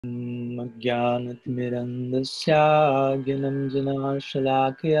ज्ञानतिमिरन्दस्य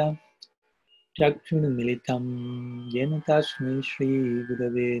ज्ञानञ्जनशलाकया चक्षुर्मिलितं येन तस्मै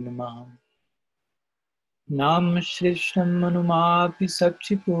श्रीगुरवे नमः। नाम श्रेष्ठं मनुमापि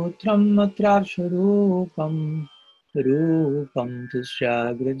सक्षिपुत्रं अत्राक्षरूपं रूपं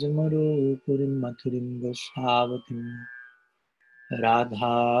तुष्याग्रजमरूपुरीं मथुरीं वसावतीं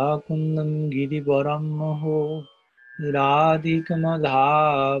राधाकुन्दं गिरिवरं महो राधिकमधावसं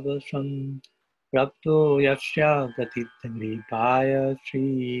प्राप्तो यस्य गतितङ्घ्रिपाय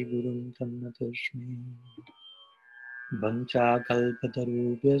श्रीगुरुं तं नतोऽस्मि।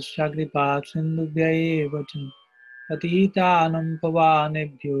 वञ्चाकल्पतरुभ्यश्च कृपा सिन्धुभ्यैव च पतितानं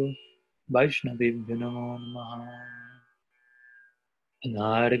पावनेभ्यो वैष्णवेभ्यो नमो नमः।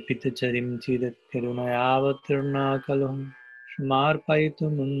 अनार्पितचरिं चिरत्करुणयावतीर्णा कलौ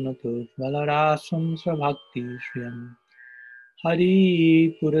समर्पयितुमुन्नतो बलरासं स्वभक्तिश्रियम्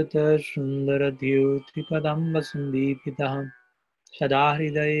हरिपुरतः सुन्दरद्योतिपदं वसन्दीपितः सदा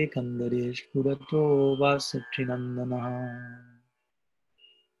हृदये कन्दरे स्फुरतो वासक्षिनन्दनः।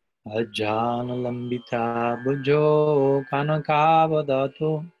 अजानुलम्बिता भुजो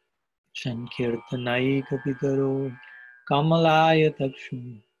कनकावदातो संकीर्तनैकपितरो कमलायतक्षु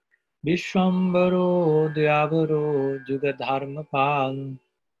विश्वम्भरो दयावरो जुगधर्मपालो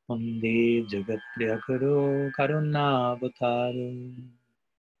वन्दे जगत्प्रियकरो करुणावतारो।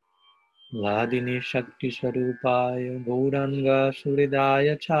 व्लादिनी शक्तिस्वरूपाय गौराङ्गसुहृदाय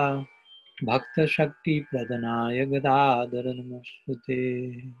च भक्तशक्तिप्रदनाय गदाधर नमस्तुते।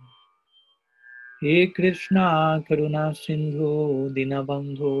 हे कृष्णा करुणा सिन्धो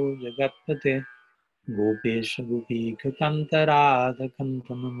दीनबन्धो जगत्पते गोपेश गोपीकान्त राधाकान्त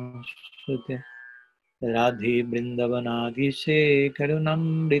नमस्तुते। राधे वृन्दावनाधीशे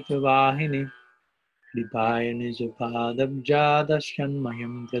करुणामृतवाहिनी कृपाय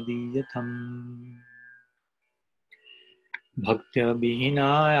निजपादब्जादश्रन्मह्यं प्रदीयताम्।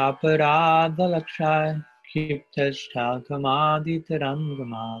 भक्त्यविहीनाय अपराधलक्षाय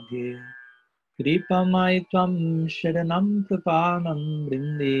क्षिप्तश्चाकमादितरङ्गमाध्ये कृपमयि त्वं शरणं प्रपन्नं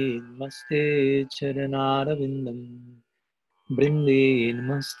वृन्दे नमस्ते चरणारविन्दम् वृन्दे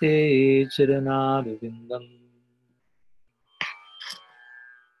नमस्ते चरणारविन्दम्।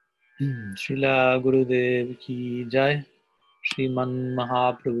 श्रीला गुरुदेव की जय, श्रीमन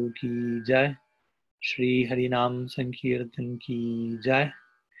महाप्रभु की जय, श्री हरिनाम संकीर्तन की जय,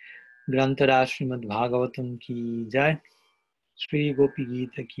 ग्रंथराज श्रीमद् भागवतम की जय, श्री गोपी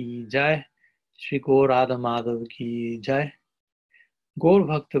गीता की जय, श्री गौर राधा माधव की जय, गौर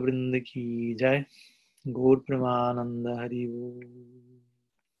भक्त वृंद की जय, गौर प्रेमानंद हरि बोल।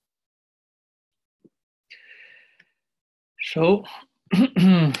 So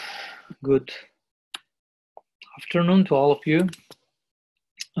good afternoon to all of you.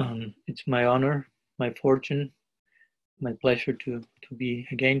 It's my honor, my fortune, my pleasure to be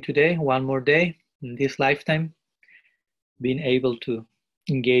again today, one more day in this lifetime, being able to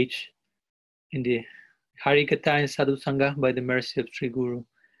engage in the Harikatha and Sadhu Sangha by the mercy of Sri Guru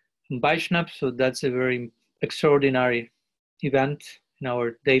and Vaishnava. So that's a very extraordinary event in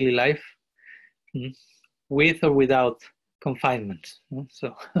our daily life, with or without confinement.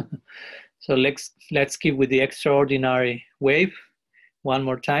 So so let's keep with the extraordinary wave one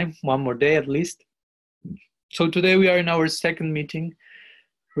more time, one more day at least. So today we are in our second meeting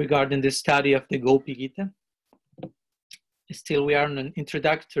regarding the study of the GOPI-GITA. Still we are in an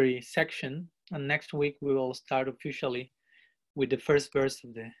introductory section, and next week we will start officially with the first verse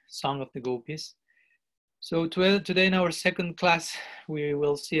of the Song of the Gopis. So today in our second class, we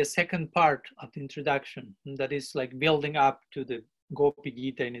will see a second part of the introduction, and that is like building up to the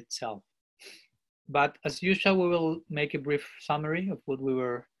GOPI-GITA in itself. But as usual, we will make a brief summary of what we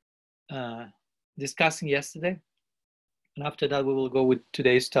were discussing yesterday. And after that, we will go with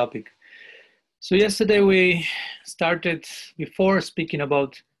today's topic. So yesterday we started, before speaking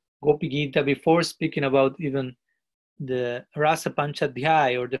about GOPI-GITA, before speaking about even the Rasa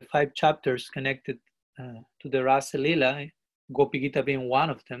Panchadhyaya, or the 5 chapters connected to the Rasa Lila, GOPI-GITA being one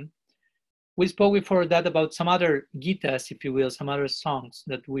of them. We spoke before that about some other Gitas, if you will, some other songs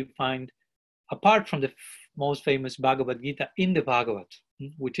that we find apart from the most famous Bhagavad Gita in the Bhagavad,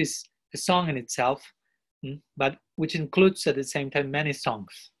 which is a song in itself, but which includes at the same time many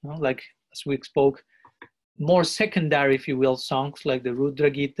songs, like as we spoke, more secondary, if you will, songs like the Rudra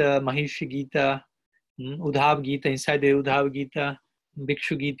Gita, Mahishi Gita, Udhav Gita, inside the Udhav Gita,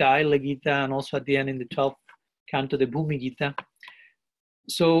 Bhikshu Gita, Aila Gita, and also at the end in the 12th canto, the Bhumi Gita.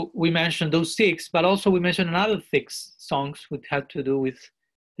 So we mentioned those 6, but also we mentioned another 6 songs which had to do with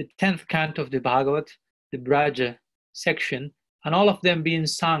the 10th canto of the Bhagavad, the Vraja section, and all of them being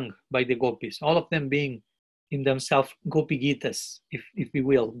sung by the gopis, all of them being in themselves gopi-gitas, if we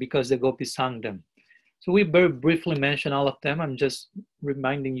will, because the gopis sang them. So we very briefly mention all of them. I'm just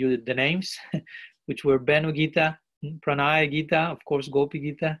reminding you the names, which were Venu-gita, Pranaya-gita, of course,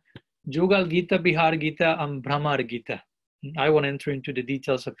 Gopi-gita, Jugal-gita, Bihar-gita, and Brahmar-gita. I won't enter into the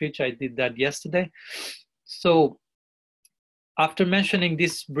details of each. I did that yesterday. So after mentioning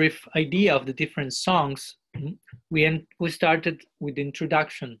this brief idea of the different songs, we started with the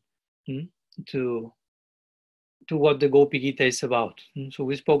introduction to what the Gopi-gita is about. So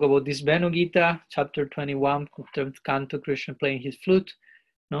we spoke about this Venu-gita, chapter 21, 10th canto, Krishna playing his flute,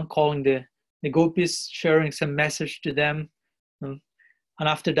 calling the gopis, sharing some message to them. And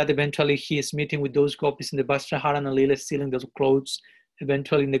after that, eventually he is meeting with those gopis in the Vastraharana Lila, stealing those clothes.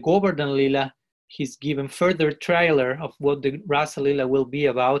 Eventually in the Govardhan Lila, he's given further trailer of what the Rasa Lila will be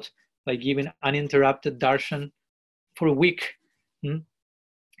about by giving uninterrupted darshan for a week.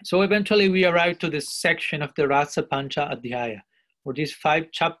 So eventually we arrive to this section of the Rasa Pancha Adhyaya, or these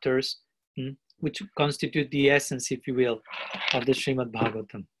 5 chapters, which constitute the essence, if you will, of the Srimad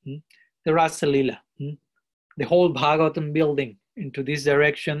Bhagavatam. The Rasa Lila, the whole Bhagavatam building into this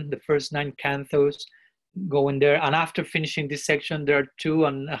direction, the first 9 cantos go in there. And after finishing this section, there are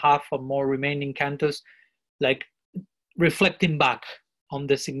 2.5 or more remaining cantos, like reflecting back on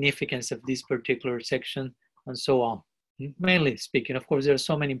the significance of this particular section and so on. Mainly speaking, of course, there are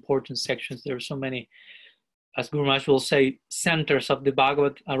so many important sections. There are so many, as Guru Maharaj will say, centers of the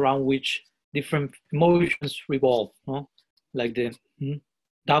Bhagavad around which different emotions revolve, like the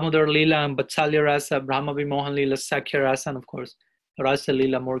Damodar Lila and Vatsalya Rasa, Brahma Vimohan Lila, Sakhya Rasa, and of course, Rasa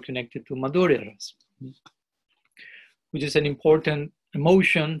Lila more connected to Madhurya Rasa, which is an important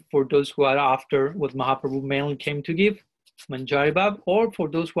emotion for those who are after what Mahaprabhu mainly came to give, Manjari Bhav, or for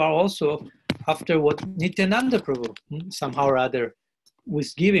those who are also after what Nityananda Prabhu somehow or other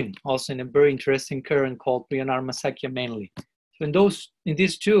was giving, also in a very interesting current called Priyanarma Sakhya mainly. So in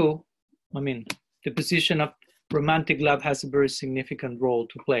these two, the position of romantic love has a very significant role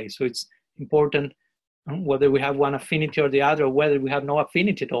to play. So it's important whether we have one affinity or the other, or whether we have no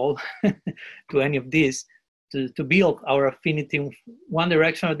affinity at all to any of these, to build our affinity in one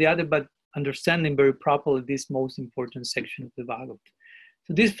direction or the other, but understanding very properly this most important section of the Bhagavad.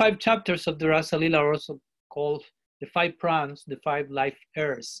 So these 5 chapters of the Rasa Lila are also called the 5 prans, the 5 life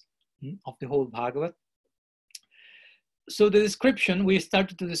airs of the whole Bhagavad. So the description, we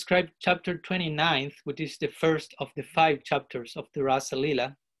started to describe chapter 29, which is the first of the 5 chapters of the Rasa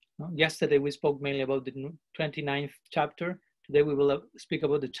Lila. Yesterday we spoke mainly about the 29th chapter. Today we will speak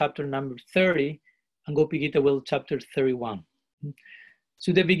about the chapter number 30, and Gopi-gita will chapter 31.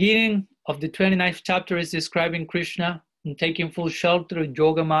 So the beginning of the 29th chapter is describing Krishna and taking full shelter of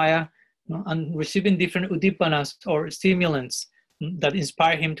Yogamaya and receiving different udipanas or stimulants that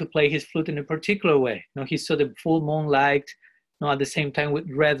inspire him to play his flute in a particular way. He saw the full moonlight, at the same time with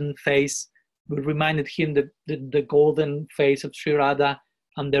reddened face, it reminded him the golden face of Sri Radha,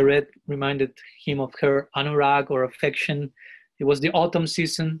 and the red reminded him of her anurag or affection. It was the autumn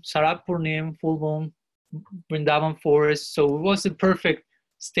season, Sarat Purnim, full moon, Vrindavan forest. So it was the perfect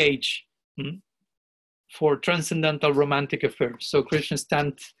stage for transcendental romantic affairs. So Krishna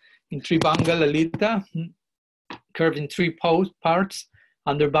stands in Tribanga Lalita, curved in 3 parts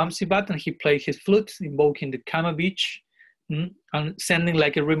under Vamsivat, and he played his flute, invoking the Kama beach, and sending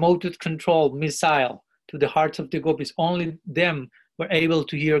like a remote control missile to the hearts of the gopis. Only them were able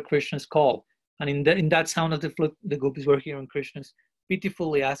to hear Krishna's call. And in that sound of the flute, the gopis were hearing Krishna's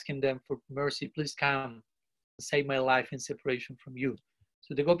pitifully asking them for mercy, please come and save my life in separation from you.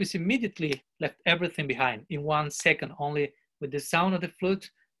 So the gopis immediately left everything behind in 1 second. Only with the sound of the flute,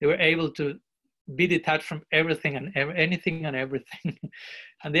 they were able to be detached from everything and anything and everything.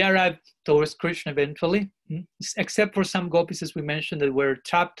 And they arrived towards Krishna eventually, except for some gopis, as we mentioned, that were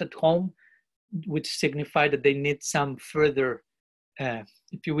trapped at home, which signified that they need some further,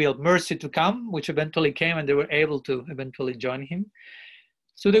 if you will, mercy to come, which eventually came, and they were able to eventually join him.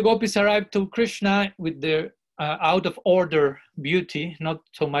 So the gopis arrived to Krishna with their out of order beauty, not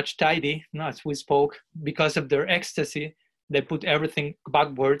so much tidy, as we spoke, because of their ecstasy. They put everything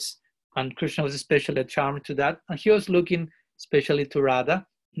backwards, and Krishna was especially charmed to that. And he was looking especially to Radha.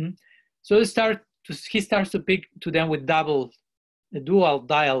 So he starts to speak to them with dual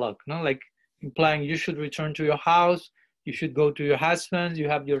dialogue, like implying you should return to your house, you should go to your husbands, you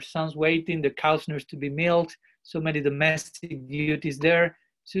have your sons waiting, the cows nurse to be milked, so many domestic duties there.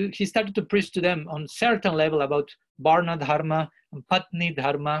 So he started to preach to them on a certain level about Varna Dharma and Patni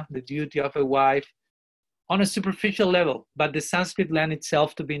Dharma, the duty of a wife, on a superficial level, but the Sanskrit land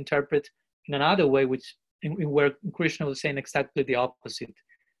itself to be interpreted in another way, which where Krishna was saying exactly the opposite.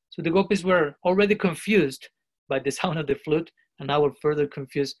 So the gopis were already confused by the sound of the flute, and now were further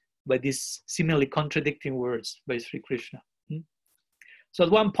confused by these seemingly contradicting words by Sri Krishna. So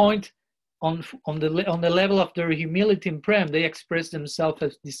at one point, on the level of their humility and prem, they expressed themselves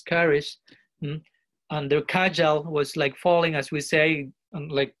as discouraged, and their kajal was like falling, as we say,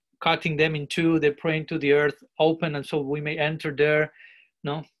 and like cutting them in two. They're praying to the earth, open, and so we may enter there.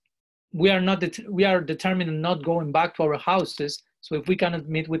 No, we are determined in not going back to our houses. So if we cannot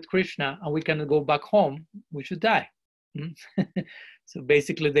meet with Krishna and we cannot go back home, we should die. So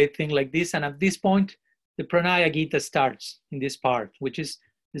basically they think like this, and at this point the Pranaya Gita starts in this part, which is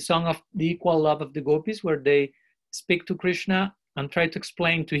the song of the equal love of the gopis, where they speak to Krishna and try to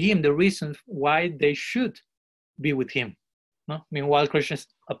explain to him the reasons why they should be with him. No? Meanwhile, Krishna is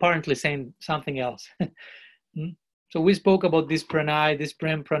apparently saying something else. So we spoke about this pranaya, this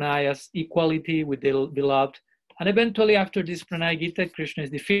prem pranayas, equality with the beloved. And eventually after this Pranaya Gita, Krishna is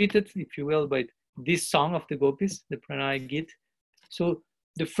defeated, if you will, by this song of the gopis, the Pranaya Gita. So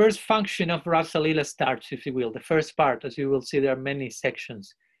the first function of Rasa Lila starts, if you will, the first part. As you will see, there are many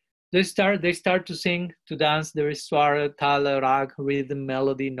sections. They start to sing, to dance. There is swara, tala, rag, rhythm,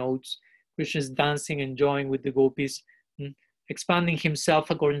 melody, notes. Krishna is dancing, enjoying with the gopis, expanding himself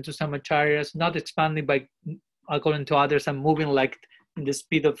according to some acharyas, not expanding by according to others, and moving like in the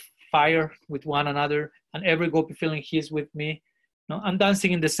speed of fire with one another, and every gopi feeling he is with me. No? And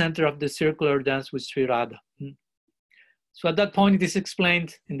dancing in the center of the circular dance with Sri Radha. So at that point, it is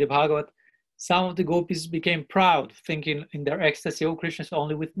explained in the Bhagavad, some of the gopis became proud, thinking in their ecstasy, oh, Krishna is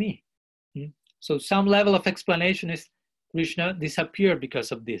only with me. So some level of explanation is Krishna disappeared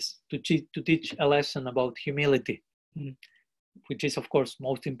because of this, to teach a lesson about humility, which is, of course,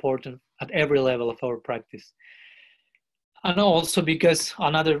 most important at every level of our practice. And also because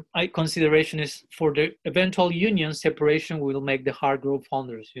another consideration is for the eventual union, separation will make the heart grow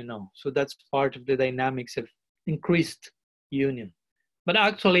fonder, as you know. So that's part of the dynamics of increased union. But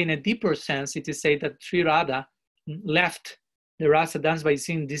actually, in a deeper sense, it is said that Sri Radha left the rasa dance by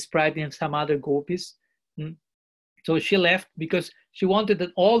seeing this pride in some other gopis. So she left because she wanted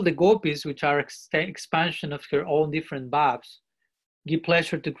that all the gopis, which are expansion of her own different bhavs, give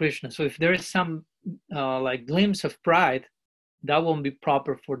pleasure to Krishna. So if there is some like glimpse of pride, that won't be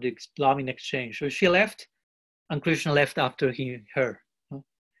proper for the loving exchange. So she left, and Krishna left after her.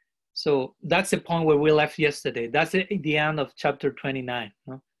 So that's the point where we left yesterday. That's the end of chapter 29.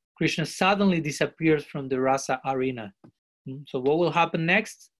 Krishna suddenly disappears from the rasa arena. So what will happen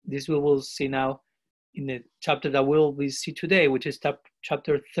next? This we will see now in the chapter that we see today, which is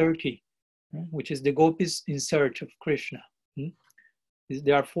chapter 30, which is the gopis in search of Krishna.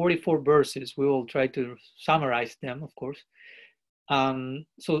 There are 44 verses. We will try to summarize them, of course.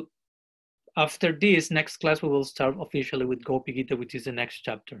 So after this, next class, we will start officially with GOPI-GITA, which is the next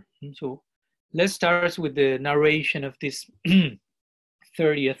chapter. So let's start with the narration of this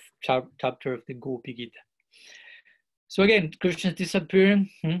 30th chapter of the GOPI-GITA. So again, Krishna is disappearing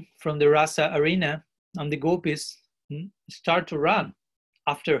from the rasa arena, and the gopis start to run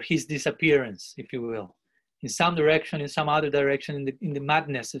after his disappearance, if you will, in some direction, in some other direction, in the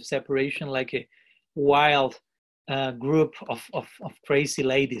madness of separation, like a wild group of crazy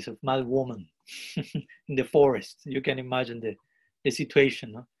ladies, of mad women in the forest. You can imagine the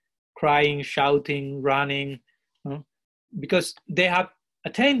situation, crying, shouting, running, because they have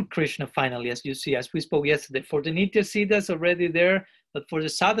attained Krishna finally, as you see, as we spoke yesterday. For the Nitya Siddhas already there, but for the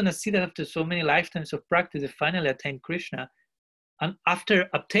Sadhana Siddhas, after so many lifetimes of practice, they finally attained Krishna. And after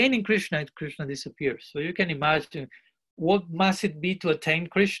obtaining Krishna, Krishna disappears. So you can imagine what must it be to attain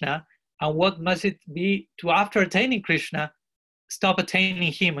Krishna, and what must it be to, after attaining Krishna, stop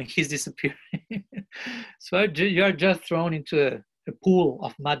attaining him and he's disappearing. So you are just thrown into a pool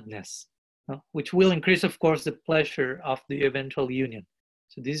of madness, which will increase, of course, the pleasure of the eventual union.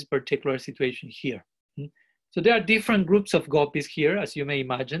 So this is a particular situation here. So there are different groups of gopis here, as you may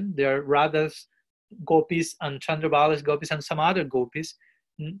imagine. There are Radha's gopis and Chandrabala's gopis and some other gopis.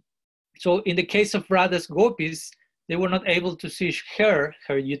 So in the case of Radha's gopis, they were not able to see her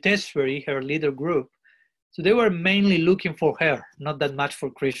Yuteshwari, her leader group. So they were mainly looking for her, not that much for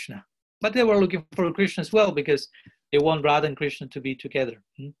Krishna. But they were looking for Krishna as well, because they want Radha and Krishna to be together.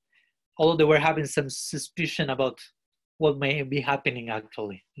 Although they were having some suspicion about what may be happening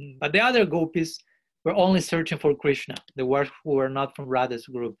actually. But the other gopis were only searching for Krishna, the ones who were not from Radha's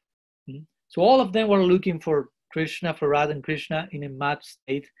group. So all of them were looking for Krishna, for Radha and Krishna in a mad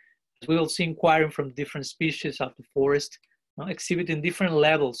state. As we will see, inquiring from different species of the forest, exhibiting different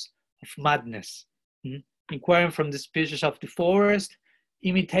levels of madness. Inquiring from the species of the forest,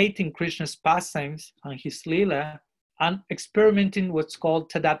 imitating Krishna's pastimes and his lila, and experimenting what's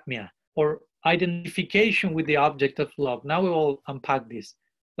called tadatmya, or identification with the object of love. Now we will unpack this.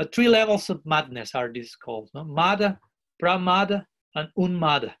 But 3 levels of madness are these called: no? Mada, pramada, and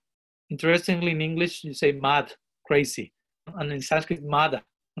unmada. Interestingly, in English, you say mad, crazy. And in Sanskrit, mada,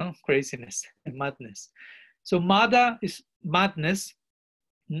 no? Craziness and madness. So mada is madness.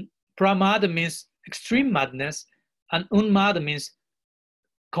 Pramada means extreme madness. And unmada means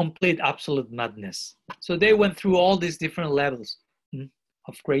complete, absolute madness. So they went through all these different levels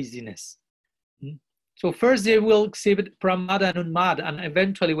of craziness. So first they will exhibit pramada and unmada, and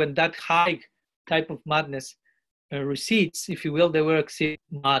eventually when that high type of madness recedes, if you will, they will exhibit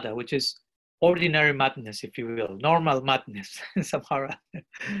mada, which is ordinary madness, if you will, normal madness, somehow.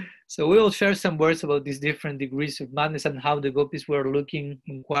 So we will share some words about these different degrees of madness and how the gopis were looking,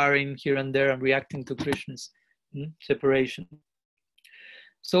 inquiring here and there, and reacting to Krishna's separation.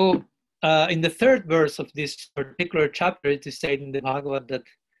 So in the 3rd verse of this particular chapter, it is said in the Bhagavad that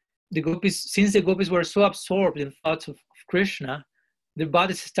the gopis, since the gopis were so absorbed in thoughts of Krishna, their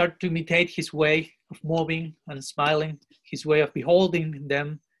bodies start to imitate his way of moving and smiling, his way of beholding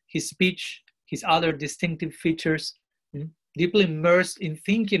them, his speech, his other distinctive features, deeply immersed in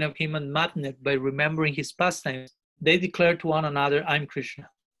thinking of him and maddened by remembering his pastimes. They declare to one another, "I'm Krishna."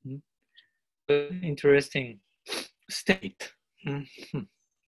 Interesting state.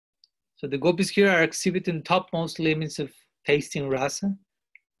 So the gopis here are exhibiting topmost limits of tasting rasa,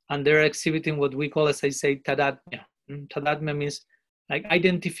 and they're exhibiting what we call, as I say, tadatmya. Tadatmya means like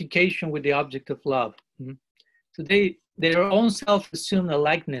identification with the object of love. So their own self assumed a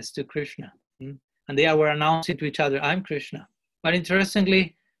likeness to Krishna, and they were announcing to each other, "I'm Krishna." But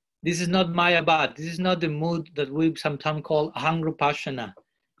interestingly, this is not mayabad. This is not the mood that we sometimes call ahangrupashana,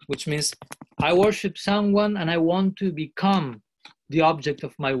 which means I worship someone and I want to become the object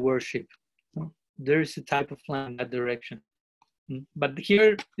of my worship. There is a type of plan in that direction. But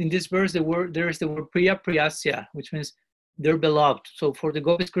here in this verse, there is the word priya priyasya, which means they're beloved. So for the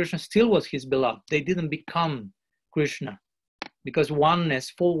gopis, Krishna still was his beloved. They didn't become Krishna because oneness,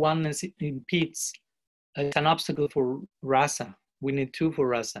 full oneness, impedes. It's an obstacle for rasa. We need 2 for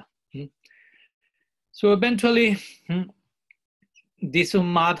rasa. So eventually, this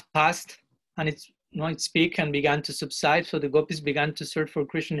ummad passed, and its peak and began to subside. So the gopis began to search for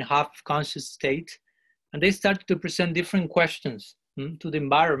Krishna in a half-conscious state, and they started to present different questions to the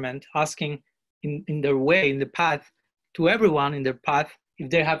environment, asking in their way, in the path, to everyone in their path, if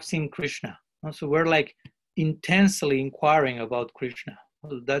they have seen Krishna. So we're like intensely inquiring about Krishna.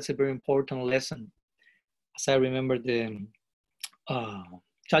 So that's a very important lesson. As I remember the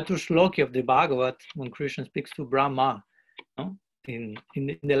Chaturshloki of the Bhagavad, when Krishna speaks to Brahma, in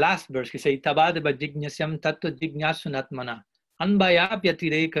the last verse, he says, "Tavadeva jignasyam tattva jignasunatmana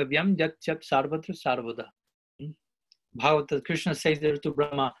anvayabhyatirekavayam jatyap sarvatra sarvada." Bhagavad, Krishna says there to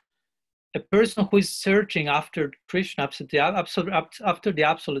Brahma, a person who is searching after Krishna, after the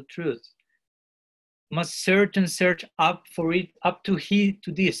absolute truth, must search and search up for it, up to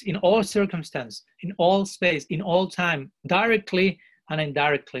this, in all circumstance, in all space, in all time, directly and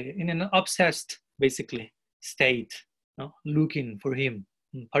indirectly, in an obsessed, basically, state, looking for him.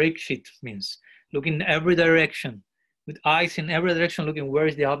 Parikshit means looking in every direction, with eyes in every direction, looking where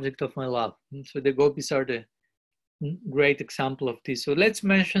is the object of my love. So the gopis are the great example of this. So let's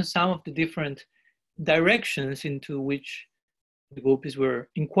mention some of the different directions into which the gopis were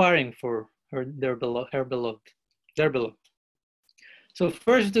inquiring for their beloved. So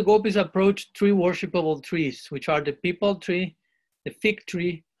first, the gopis approached 3 worshipable trees, which are the peepal tree, the fig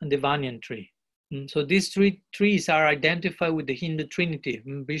tree, and the banyan tree. So these 3 trees are identified with the Hindu trinity: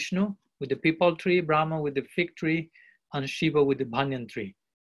 Vishnu with the peepal tree, Brahma with the fig tree, and Shiva with the banyan tree.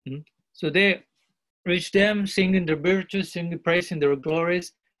 So they reached them, singing their virtues, singing, praising their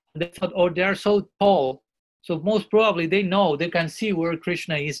glories. And they thought, oh, they are so tall, so most probably they can see where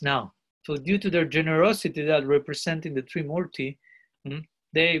Krishna is now. So due to their generosity that representing the Trimurti,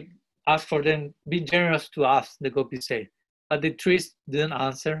 they asked for them, be generous to us, the gopis say. But the trees didn't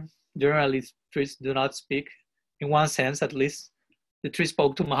answer. Generally, trees do not speak, in one sense at least. The tree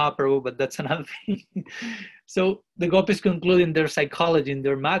spoke to Mahaprabhu, but that's another thing. So the gopis conclude in their psychology, in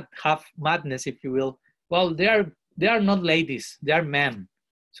their half madness, if you will, well, they are not ladies, they are men.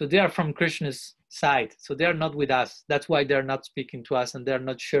 So they are from Krishna's side. So they are not with us. That's why they're not speaking to us and they're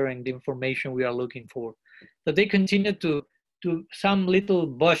not sharing the information we are looking for. So they continue to some little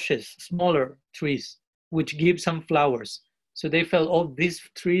bushes, smaller trees, which give some flowers. So they felt, oh, these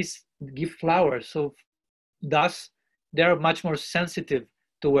trees give flowers. So thus, they are much more sensitive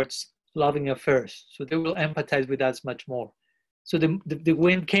towards loving affairs. So they will empathize with us much more. So the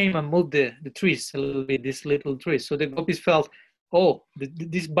wind came and moved the trees a little bit, these little trees. So the gopis felt, oh,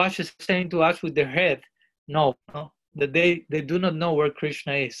 these bushes are saying to us with their head, no, that they do not know where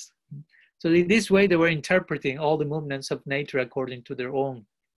Krishna is. So in this way, they were interpreting all the movements of nature according to their own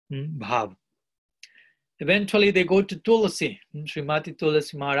bhav. Eventually, they go to Tulasi, Srimati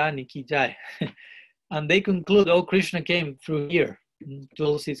Tulasi Maharani ki jai, and they conclude, oh, Krishna came through here.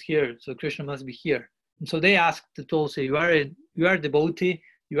 Tulasi is here, so Krishna must be here. And so they asked the Tulasi, you are a devotee,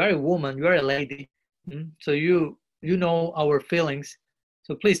 you are a woman, you are a lady, so you know our feelings.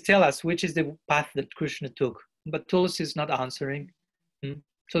 So please tell us which is the path that Krishna took. But Tulasi is not answering.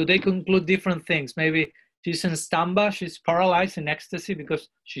 So they conclude different things. Maybe she's in stamba, she's paralyzed in ecstasy because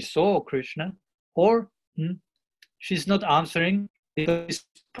she saw Krishna, or she's not answering because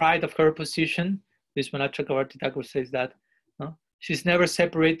pride of her position. Vishwanath Chakravarti Thakur says that. She's never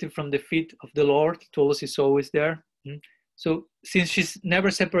separated from the feet of the Lord. Tulasi is always there. So since she's never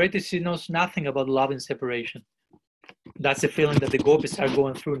separated, she knows nothing about love and separation. That's the feeling that the gopis are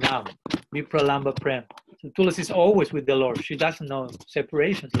going through now. Vipralamba Prem. So Tulasi is always with the Lord. She doesn't know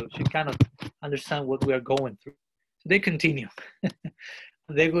separation, so she cannot understand what we are going through. So they continue.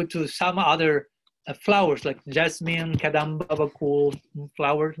 They go to some other flowers like jasmine, kadamba, bakul,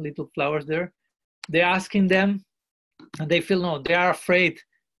 flowers, little flowers there. They're asking them, and they feel no, they are afraid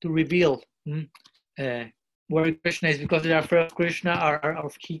to reveal where Krishna is because they are afraid of Krishna or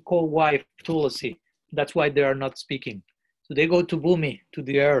of his co-wife Tulasi. That's why they are not speaking. So they go to Bhumi, to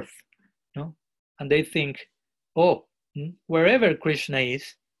the earth, and they think, oh, wherever Krishna is,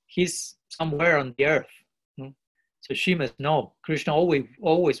 he's somewhere on the earth. So she must know. Krishna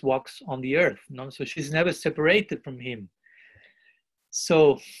always walks on the earth. So she's never separated from him.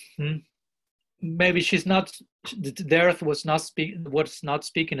 So maybe she's not. The earth was not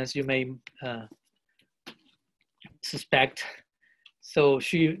speaking, as you may suspect. So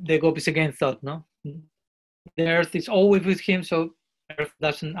the gopis again thought, no, the earth is always with him. So earth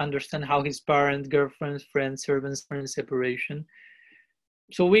doesn't understand how his parents, girlfriends, friends, servants are in separation.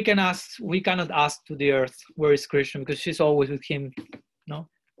 So we cannot ask to the earth where is Krishna because she's always with him.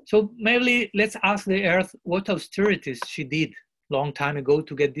 So maybe let's ask the earth what austerities she did long time ago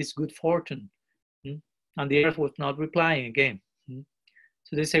to get this good fortune. And the earth was not replying again.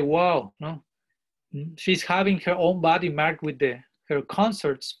 So they say, wow, she's having her own body marked with her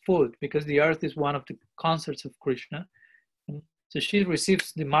consort's food because the earth is one of the consorts of Krishna. So she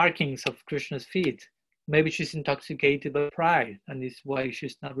receives the markings of Krishna's feet. Maybe she's intoxicated by pride, and this is why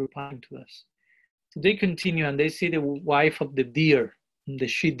she's not replying to us. So they continue, and they see the wife of the deer, the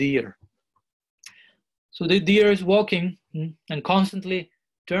she deer. So the deer is walking and constantly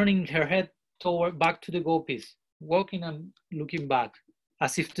turning her head back to the gopis, walking and looking back,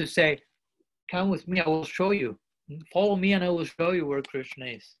 as if to say, come with me, I will show you. Follow me and I will show you where Krishna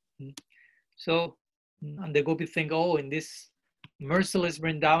is. So, and the gopis think, oh, in this merciless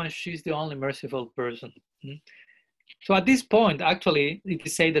Vrindavan, she's the only merciful person. So at this point, actually, it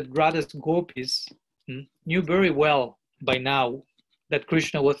is said that Radha's gopis knew very well by now that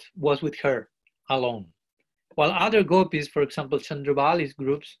Krishna was with her alone. While other gopis, for example, Chandravali's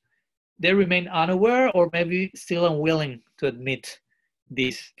groups, they remain unaware or maybe still unwilling to admit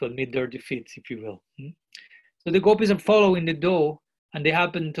their defeats, if you will. So the gopis are following the doe, and they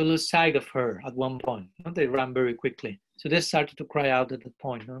happen to lose sight of her at one point. They ran very quickly. So they started to cry out at that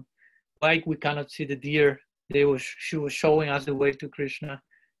point. Why we cannot see the deer? She was showing us the way to Krishna.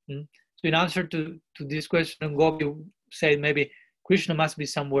 So in answer to this question, Gopi said maybe Krishna must be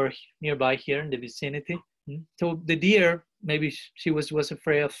somewhere nearby here in the vicinity. So the deer, maybe she was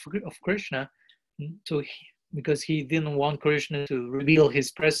afraid of Krishna. So because he didn't want Krishna to reveal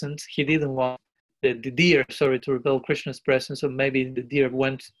his presence, he didn't want the deer, to reveal Krishna's presence. So maybe the deer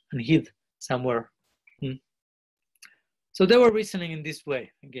went and hid somewhere. So they were reasoning in this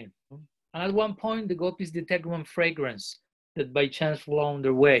way again. And at one point, the gopis detect one fragrance that by chance flew on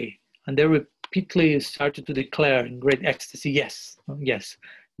their way. And they repeatedly started to declare in great ecstasy, yes,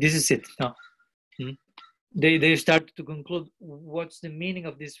 this is it. They started to conclude what's the meaning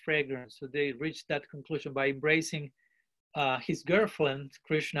of this fragrance. So they reached that conclusion by embracing his girlfriend,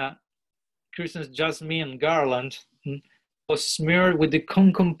 Krishna's jasmine garland was smeared with the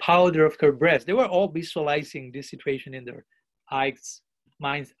kumkum powder of her breast. They were all visualizing this situation in their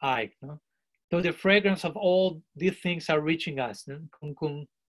mind's eye. So the fragrance of all these things are reaching us. Kumkum,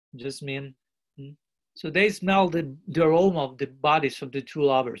 jasmine. So they smell the aroma of the bodies of the two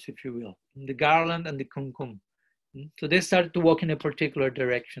lovers, if you will, the garland and the kumkum. So they started to walk in a particular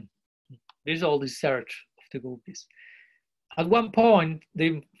direction. This is all the search of the gopis. At one point,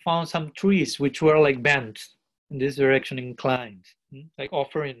 they found some trees which were like bent. in this direction inclined, like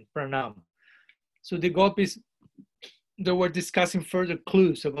offering pranam. So the gopis, they were discussing further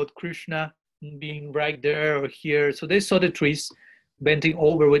clues about Krishna being right there or here. So they saw the trees bending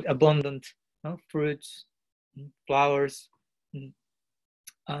over with abundant fruits, flowers,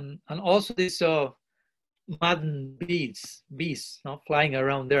 and also they saw maddened bees flying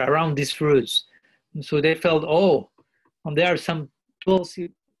around there, around these fruits. And so they felt, oh, and there are some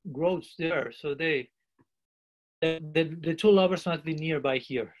tulsi grows there. So the two lovers must be nearby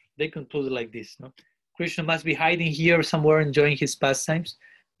here. They concluded like this. Krishna must be hiding here somewhere, enjoying his pastimes.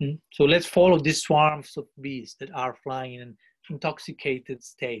 So let's follow these swarms of bees that are flying in an intoxicated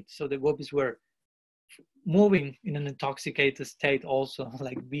state. So the gopis were moving in an intoxicated state also,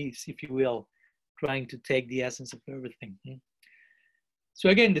 like bees, if you will, trying to take the essence of everything. So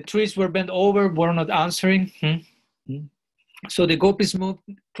again, the trees were bent over, were not answering. So the gopis moved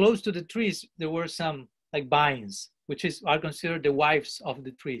close to the trees. There were some like vines, which are considered the wives of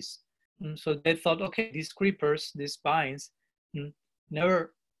the trees. So they thought, okay, these creepers, these vines,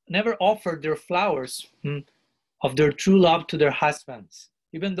 never offered their flowers of their true love to their husbands,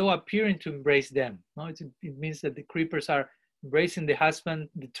 even though appearing to embrace them. It means that the creepers are embracing the husband,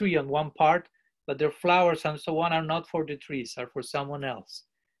 the tree on one part, but their flowers and so on are not for the trees, are for someone else.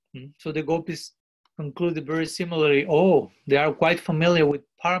 So the gopis concluded very similarly, oh, they are quite familiar with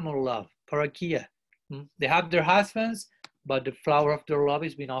paramore love, parakiya. They have their husbands, but the flower of their love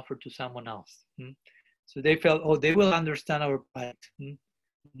is being offered to someone else. So they felt, oh, they will understand our plight.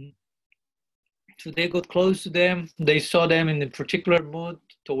 So they got close to them. They saw them in a particular mood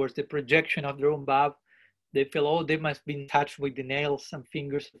towards the projection of their own bhav. They feel, oh, they must be in touch with the nails and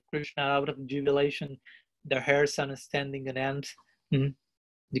fingers of Krishna out of jubilation. Their hairs are standing on end.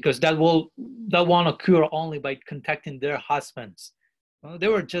 Because that won't occur only by contacting their husbands. They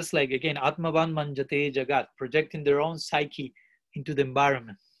were just like, again, atmavan manjate jagat, projecting their own psyche into the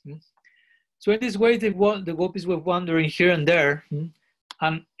environment. So in this way, the gopis were wandering here and there,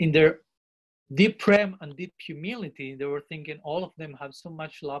 and in their deep prem and deep humility, they were thinking all of them have so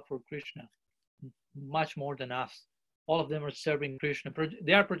much love for Krishna, much more than us. All of them are serving Krishna.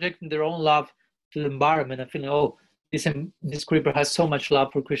 They are projecting their own love to the environment and feeling, oh, this creeper has so much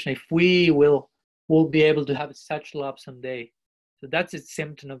love for Krishna. If we'll be able to have such love someday. So that's a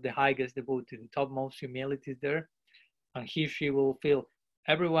symptom of the highest devotee. The topmost humility is there. And she will feel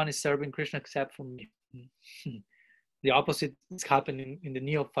everyone is serving Krishna except for me. The opposite is happening in the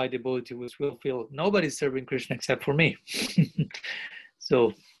neophyte devotee, which will feel nobody's serving Krishna except for me.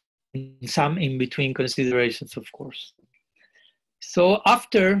 So some in-between considerations, of course. So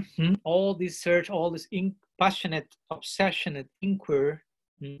after all this search, all this passionate, obsessionate inquiry,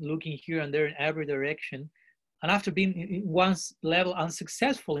 looking here and there in every direction, and after being in one level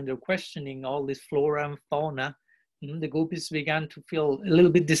unsuccessful in their questioning all this flora and fauna, the gopis began to feel a little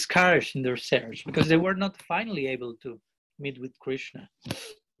bit discouraged in their search because they were not finally able to meet with Krishna.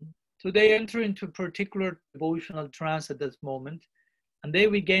 So they enter into a particular devotional trance at that moment, and they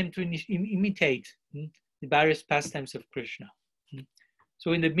began to imitate the various pastimes of Krishna.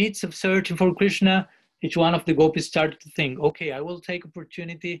 So in the midst of searching for Krishna, each one of the gopis started to think, okay, I will take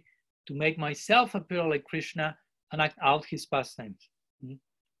opportunity to make myself appear like Krishna and act out his pastimes.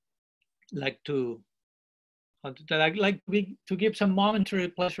 Like to give some momentary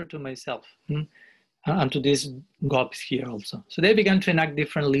pleasure to myself and to these gopis here also. So they began to enact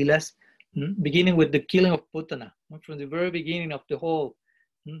different leelas, beginning with the killing of Putana. From the very beginning of the whole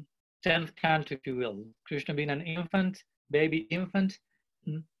 10th canto, if you will. Krishna being an infant, baby infant,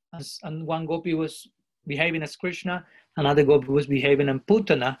 and one gopi was behaving as Krishna, another gopi was behaving as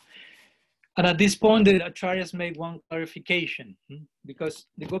Putana. And at this point, the acharyas made one clarification, because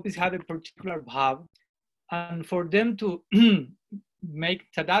the gopis have a particular bhav, and for them to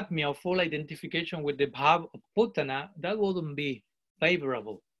make tadatmya, full identification with the bhav of Putana, that wouldn't be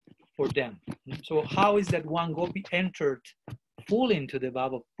favorable for them. So how is that one gopi entered fully into the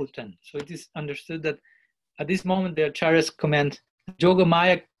bhav of Putana? So it is understood that at this moment, the acharyas comment,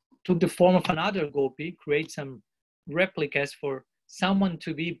 Yogamaya took the form of another gopi, create some replicas for someone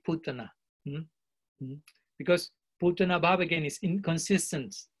to be Putana. Because Putana bhav again is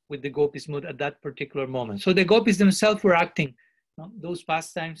inconsistent with the gopis' mood at that particular moment. So the gopis themselves were acting those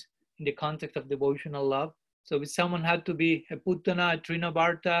pastimes in the context of devotional love. So if someone had to be a Putana, a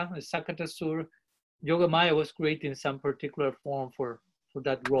Trinavarta, a Sakatasur, Yogamaya was creating some particular form for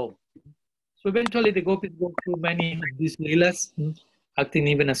that role. So eventually the gopis go through many of these leelas, acting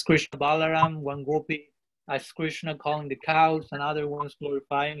even as Krishna Balaram, one gopi as Krishna calling the cows, and other ones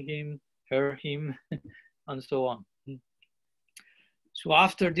glorifying him, him, and so on. So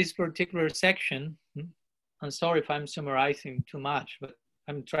after this particular section, I'm sorry if I'm summarizing too much, but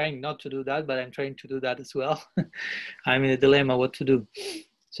I'm trying not to do that, but I'm trying to do that as well. I'm in a dilemma what to do.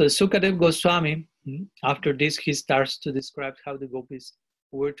 So Sukadeva Goswami, after this, he starts to describe how the gopis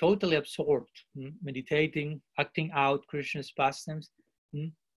were totally absorbed, meditating, acting out Krishna's pastimes,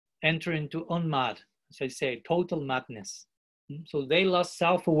 enter into unmad, as I say, total madness. So they lost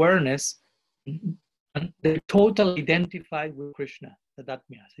self-awareness and they totally identified with Krishna,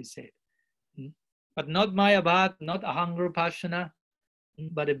 tadatmya, as I said. But not mayabhat, not ahangrupashana,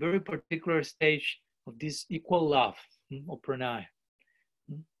 but a very particular stage of this equal love, of pranaya.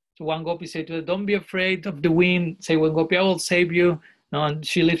 So one gopi said to her, don't be afraid of the wind. Say, one gopi, I will save you. And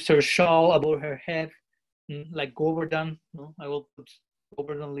she lifts her shawl above her head, like Govardhan. I will put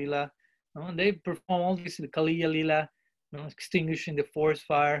Govardhan Lila. And they perform all this, the Kaliya Lila, extinguishing the forest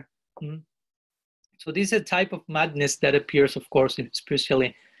fire. So this is a type of madness that appears, of course,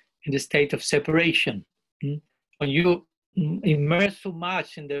 especially in the state of separation. When you immerse so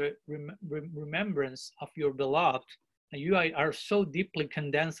much in the remembrance of your beloved, and you are so deeply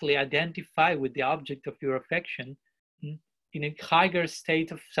condensely identified with the object of your affection, in a higher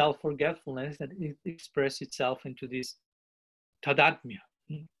state of self-forgetfulness that it expresses itself into this tadatmya.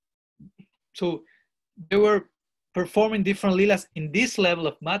 So they were performing different leelas in this level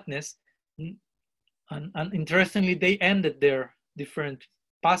of madness, and interestingly, they ended their different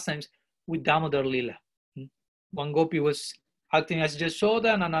pastimes with Damodar Lila. One gopi was acting as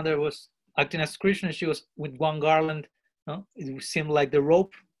Jashoda, and another was acting as Krishna. She was with one garland. It seemed like the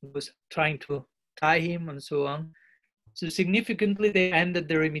rope was trying to tie him, and so on. So significantly, they ended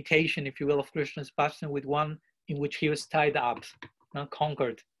their imitation, if you will, of Krishna's pastime with one in which he was tied up,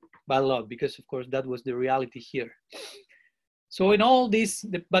 conquered by love, because of course that was the reality here. So in all this,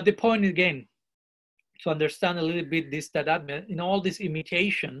 but the point again, to understand a little bit this tadatmya, in all this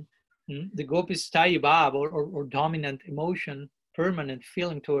imitation, the gopis sthayi bhav, or dominant emotion, permanent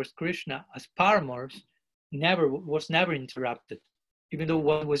feeling towards Krishna as paramours, was never interrupted. Even though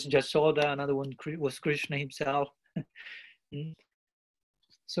one was Jasoda, another one was Krishna himself.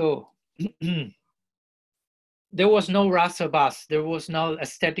 So there was no rasabas, there was no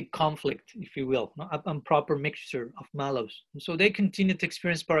aesthetic conflict, if you will, no improper mixture of mallows. And so they continued to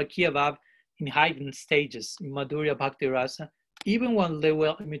experience parakya bhav in heightened stages, in Madhurya Bhakti Rasa, even when they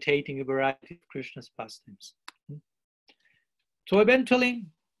were imitating a variety of Krishna's pastimes. So eventually,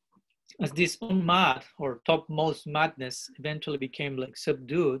 as this unmad or topmost madness eventually became like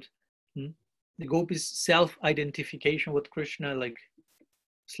subdued, the gopis' self-identification with Krishna like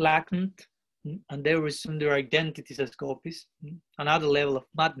slackened, and they resumed their identities as gopis, another level of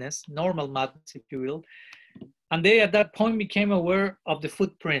madness, normal madness, if you will. And they at that point became aware of the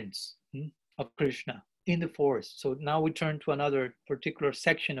footprints of Krishna in the forest. So now we turn to another particular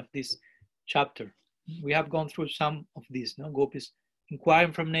section of this chapter. We have gone through some of these, gopis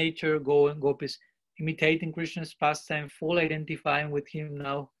inquiring from nature, gopis imitating Krishna's pastime, full identifying with him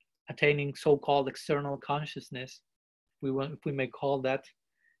now, attaining so-called external consciousness, if we may call that,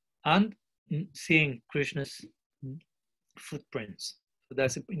 and seeing Krishna's footprints. So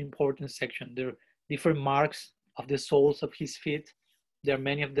that's an important section. There are different marks of the soles of his feet. There are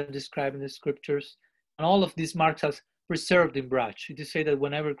many of them described in the scriptures. And all of these marks are preserved in Vraja. It is said that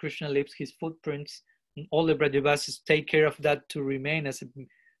whenever Krishna leaves his footprints, all the Vrajavasis take care of that to remain as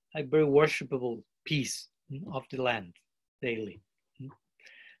a very worshipable piece of the land daily.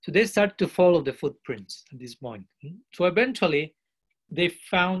 So they start to follow the footprints at this point. So eventually, they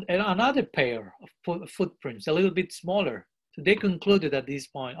found another pair of footprints, a little bit smaller. So they concluded at this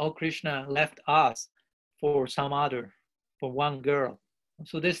point, oh, Krishna left us for some other, for one girl.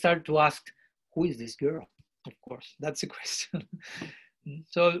 So they started to ask, who is this girl? Of course, that's the question.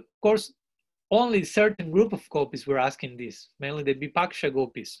 So, of course, only a certain group of gopis were asking this, mainly the Vipaksha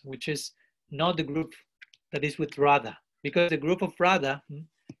gopis, which is not the group that is with Radha. Because the group of Radha,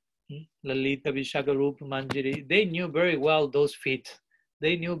 Lalita, Vishaka, Rupa, Manjari, they knew very well those feet.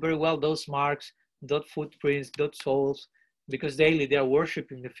 They knew very well those marks, those footprints, those souls, because daily they are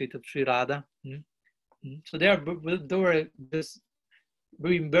worshipping the feet of Sri Radha. So they were just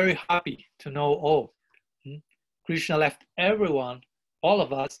very happy to know, oh, Krishna left everyone, all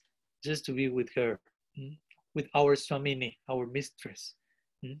of us, just to be with her, with our Swamini, our mistress.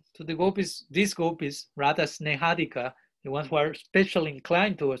 So the gopis, these gopis, Radha Snehadika, the ones who are especially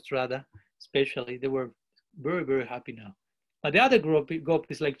inclined towards Radha, especially, they were very happy now. But the other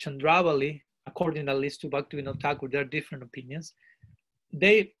gopis like Chandravali, according at least to Bhaktivinoda Thakur, there are different opinions.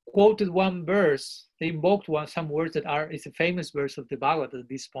 They quoted one verse, they invoked some words that is a famous verse of the Bhagavad at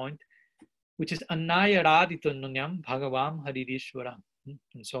this point, which is Annaya Raditanyam Bhagavam Haririshwaram,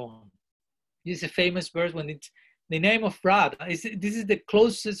 and so on. This is a famous verse when it's the name of Radha. This is the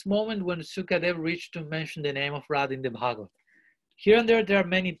closest moment when Sukadev reached to mention the name of Radha in the Bhagavad. Here and there are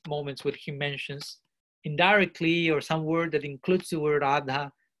many moments where he mentions indirectly or some word that includes the word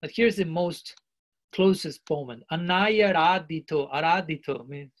Radha, but here's the most closest moment. Anaya Radito. Aradito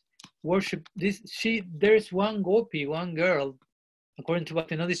means worship. There's one gopi, one girl, according to what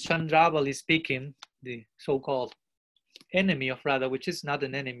this Chandraval is speaking, the so-called enemy of Radha, which is not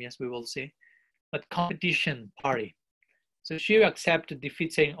an enemy as we will see, but competition party. So she accepted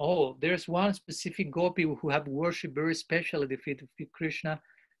defeat, saying, oh, there's one specific gopi who have worshipped very specially defeated Krishna,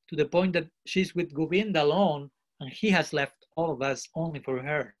 to the point that she's with Govinda alone, and he has left all of us only for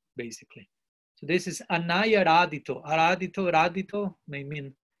her, basically. So this is Anaya Radito. Radito may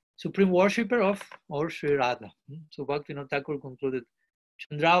mean supreme worshipper of or Sri Radha. So Bhaktivinoda Thakur concluded,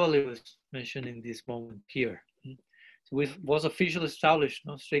 Chandravali was mentioned in this moment here. So it was officially established,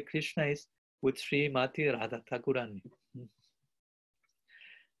 no? Sri Krishna is with Sri Mati Radha Thakurani.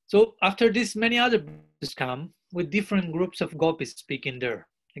 So after this, many other groups come with different groups of gopis speaking there.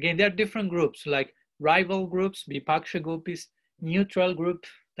 Again, there are different groups, like rival groups, Vipaksha gopis, neutral group,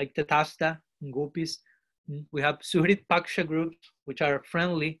 like Tatastha gopis. We have Suhrit Paksha groups, which are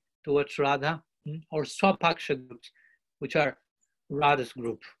friendly towards Radha, or Swapaksha groups, which are Radha's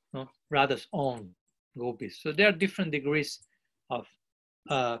group, no? Radha's own gopis. So there are different degrees of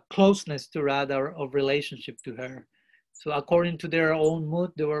closeness to Radha or of relationship to her. So according to their own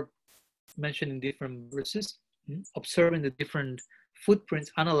mood, they were mentioned in different verses, observing the different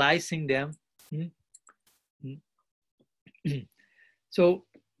footprints, analyzing them. So,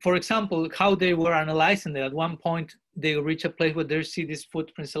 for example, how they were analyzing them, at one point they reach a place where they see these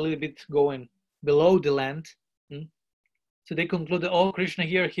footprints a little bit going below the land. So they concluded, oh, Krishna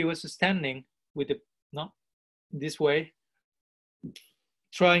here, he was standing with the, this way,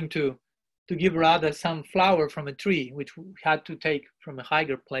 trying to give Radha some flower from a tree, which we had to take from a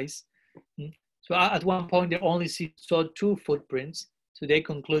higher place. So at one point they only saw 2 footprints. So they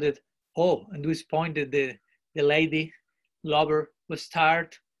concluded, oh, at this point the lady lover was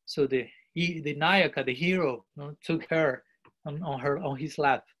tired. So the Nayaka, the hero, took her on his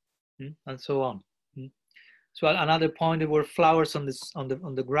lap, and so on. So at another point there were flowers on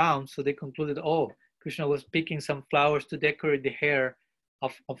the ground. So they concluded, oh, Krishna was picking some flowers to decorate the hair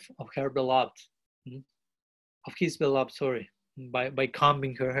of her beloved, of his beloved, sorry, by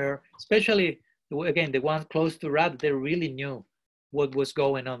combing her hair. Especially, again, the ones close to Radha, they really knew what was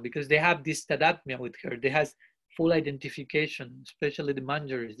going on because they have this tadatmya with her. They have full identification, especially the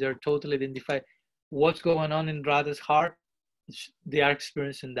Manjaris. They're totally identified what's going on in Radha's heart. They are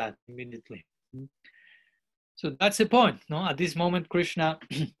experiencing that immediately. So that's the point. No, at this moment, Krishna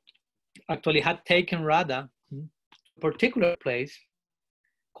actually had taken Radha to a particular place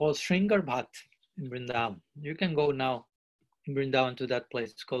called Sringarbhat in Vrindavan. You can go now in Vrindavan to that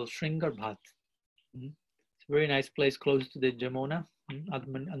place. It's called Sringarbhat. It's a very nice place close to the Janmanā,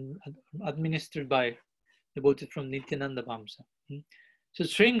 administered by devotees from Nityananda Vamsa. So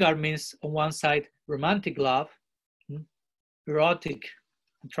Sringar means on one side romantic love, erotic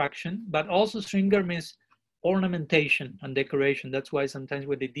attraction, but also Sringar means ornamentation and decoration. That's why sometimes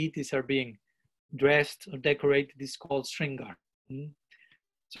when the deities are being dressed or decorated, it's called Sringar.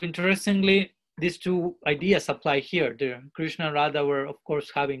 So interestingly, these 2 ideas apply here. The Krishna and Radha were, of course,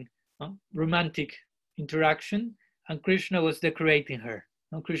 having romantic interaction, and Krishna was decorating her.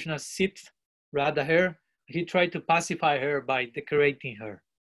 Krishna sits Radha here. He tried to pacify her by decorating her.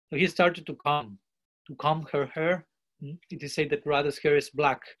 So he started to comb her hair. It is said that Radha's hair is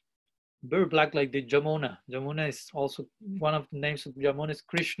black, very black, like the Janmanā. Janmanā is also one of the names of Janmanā is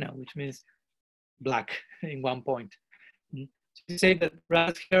Krishna, which means black in one point. So he said that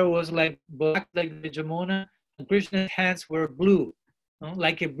Radha's hair was like black, like the Janmanā, and Krishna's hands were blue,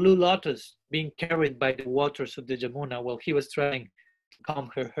 like a blue lotus being carried by the waters of the Janmanā while he was trying to comb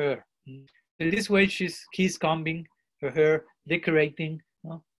her hair. In this way, he's combing her hair, decorating,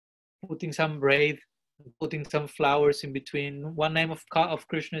 putting some braid, putting some flowers in between. One name of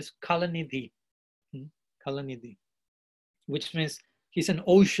Krishna is Kalanidhi, which means he's an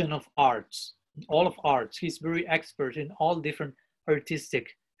ocean of arts, all of arts. He's very expert in all different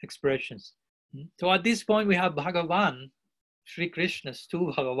artistic expressions. So at this point, we have Bhagavan, Sri Krishna's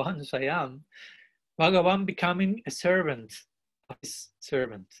tu Bhagavan Swayam, Bhagavan becoming a servant of his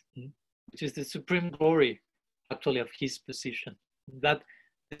servant, which is the supreme glory, actually, of his position.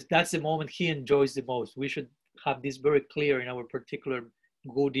 That's the moment he enjoys the most. We should have this very clear in our particular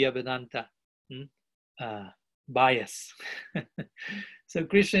Gaudiya Vedanta bias. So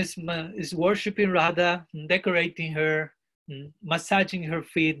Krishna is worshipping Radha, decorating her, massaging her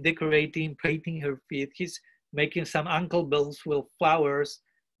feet, decorating, painting her feet. He's making some ankle bells with flowers.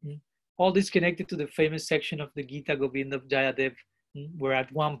 All this connected to the famous section of the Gita Govinda of Jayadev, where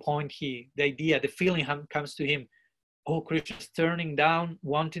at one point the feeling comes to him, oh, Krishna's turning down,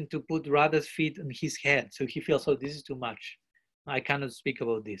 wanting to put Radha's feet on his head. So he feels, oh, this is too much. I cannot speak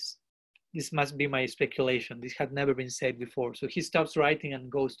about this. This must be my speculation. This had never been said before. So he stops writing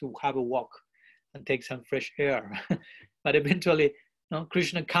and goes to have a walk and take some fresh air. But eventually,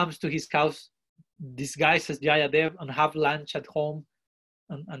 Krishna comes to his house, disguised as Jayadev, and have lunch at home,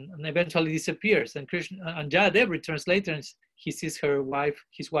 and eventually disappears. And and Jayadev returns later, and he sees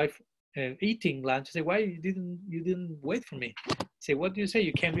his wife eating lunch. I say, why you didn't wait for me? I say, what do you say?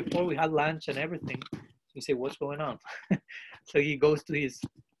 You came before we had lunch and everything. He say, what's going on? So he goes to his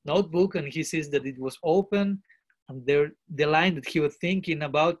notebook and he sees that it was open, and the line that he was thinking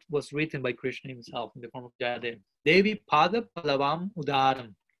about was written by Krishna himself in the form of Jayadev. Devi pada palavam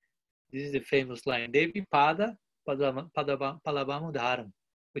udaram. This is the famous line. Devi pada palavam udaram,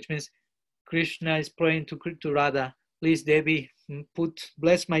 which means Krishna is praying to Radha, please Devi,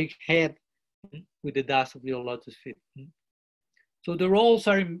 bless my head with the dust of your lotus feet. So the roles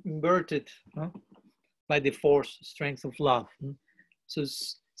are inverted by the force, strength of love. So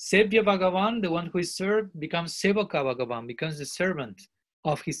Sevya Bhagavan, the one who is served, becomes Sevaka Bhagavan, becomes the servant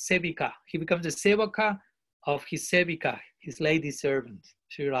of his Sevika. He becomes the Sevaka of his Sevika, his lady servant,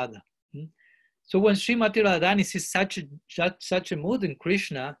 Sri Radha. So when Srimati Radharani sees such a mood in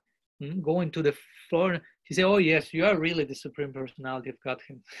Krishna, going to the floor, he says, oh yes, you are really the Supreme Personality of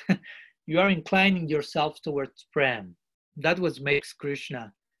Godhead. You are inclining yourself towards Prem. That what makes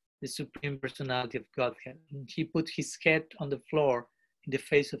Krishna the Supreme Personality of Godhead. He put his head on the floor in the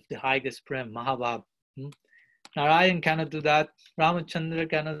face of the highest Prem, Mahabhav. Narayan cannot do that. Ramachandra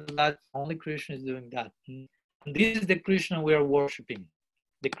cannot do that. Only Krishna is doing that. And this is the Krishna we are worshipping.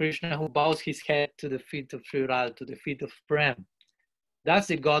 The Krishna who bows his head to the feet of Sri Radha, to the feet of Prem. That's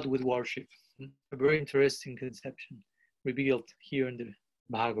the God we worship. A very interesting conception revealed here in the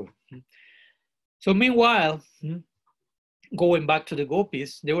Bhagavad. So meanwhile, going back to the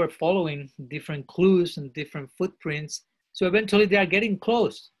gopis, they were following different clues and different footprints. So eventually they are getting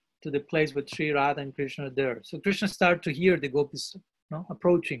close to the place where Sri Radha and Krishna are there. So Krishna started to hear the gopis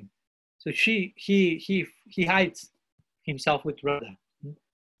approaching. So he hides himself with Radha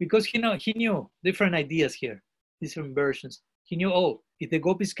because he knew different ideas here, different versions. He knew, oh, if the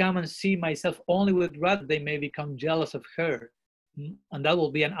gopis come and see myself only with Radha, they may become jealous of her. And that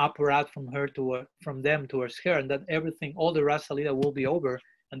will be an apparat from them towards her, and that everything, all the Rasa Lila will be over,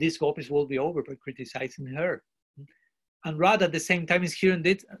 and these gopis will be over by criticizing her. And Radha at the same time is hearing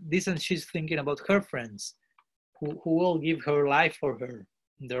this, and she's thinking about her friends who will give her life for her,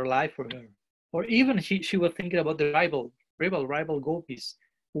 their life for her. Or even she was thinking about the rival gopis.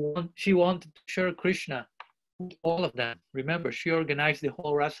 She wanted to share Krishna with all of them. Remember, she organized the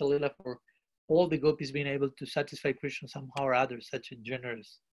whole Rasa Lila for all the gopis being able to satisfy Krishna somehow or other, such a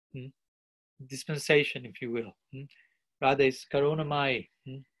generous dispensation, if you will. Radha is Karunamai,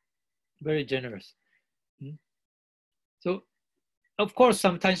 very generous. So, of course,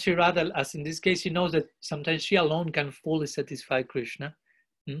 sometimes Sri Radha, as in this case, she knows that sometimes she alone can fully satisfy Krishna.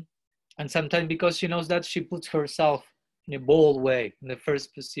 And sometimes because she knows that, she puts herself in a bold way, in the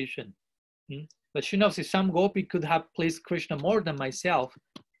first position. But she knows if some gopi could have pleased Krishna more than myself,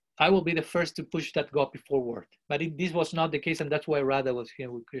 I will be the first to push that gopi forward. But this was not the case, and that's why Radha was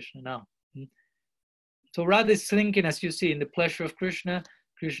here with Krishna now. So Radha is thinking, as you see, in the pleasure of Krishna,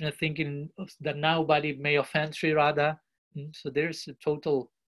 Krishna thinking that nobody may offend Sri Radha. So there's a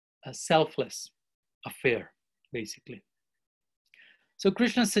total selfless affair, basically. So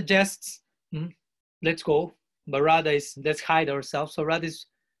Krishna suggests, let's go. But Radha is, let's hide ourselves. So Radha is,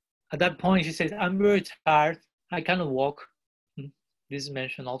 at that point, she says, I'm very tired. I cannot walk. This is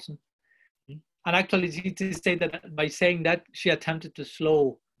mentioned also. And actually, it is said that by saying that, she attempted to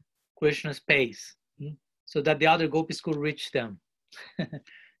slow Krishna's pace so that the other gopis could reach them.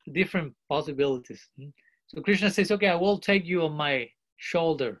 Different possibilities. So Krishna says, okay, I will take you on my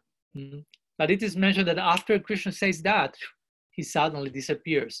shoulder. But it is mentioned that after Krishna says that, he suddenly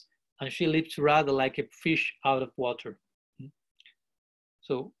disappears. And she lifts Radha like a fish out of water.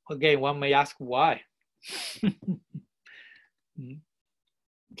 So again, one may ask why.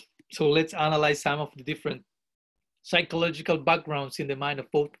 So let's analyze some of the different psychological backgrounds in the mind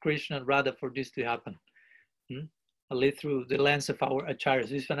of both Krishna and Radha for this to happen. I'll lead through the lens of our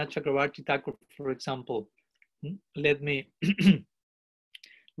acharyas. Vishwanath Chakravarti Thakur, for example. Let me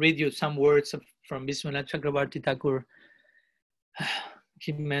read you some words from Vishwanath Chakravarti Thakur.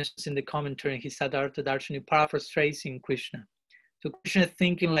 he mentions in the commentary in his Siddhartha Darshani, paraphrasing Krishna. So Krishna is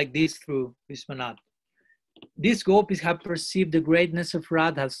thinking like this through Vishwanath. These gopis have perceived the greatness of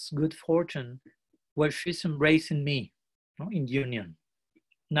Radha's good fortune where she's embracing me, in union.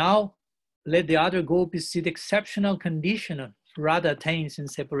 Now, let the other gopis see the exceptional condition Radha attains in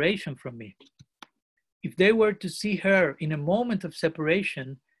separation from me. If they were to see her in a moment of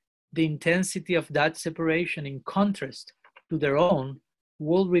separation, the intensity of that separation in contrast to their own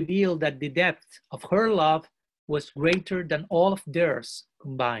will reveal that the depth of her love was greater than all of theirs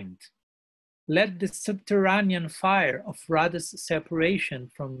combined. Let the subterranean fire of Radha's separation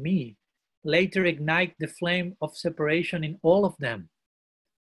from me later ignite the flame of separation in all of them.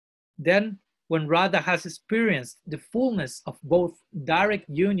 Then, when Radha has experienced the fullness of both direct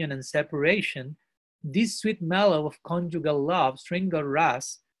union and separation, this sweet mellow of conjugal love, Sringar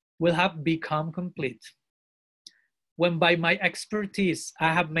Ras, will have become complete. When by my expertise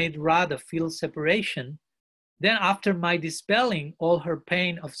I have made Radha feel separation, then after my dispelling all her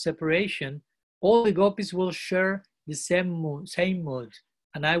pain of separation, all the gopis will share the same mood,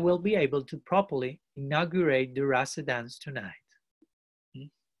 and I will be able to properly inaugurate the rasa dance tonight.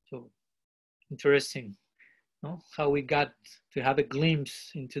 So interesting, how we got to have a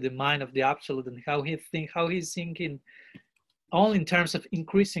glimpse into the mind of the Absolute and how he's thinking all in terms of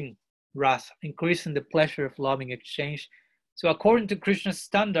increasing rasa, increasing the pleasure of loving exchange. So according to Krishna's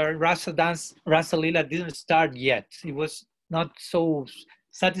standard, rasa dance, rasa lila didn't start yet. It was not so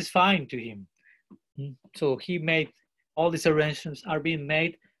satisfying to him. So he made, all these arrangements are being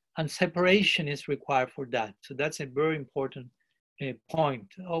made, and separation is required for that. So that's a very important point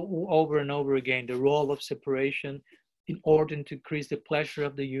over and over again, the role of separation in order to increase the pleasure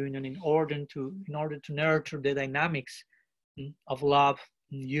of the union, in order to nurture the dynamics of love,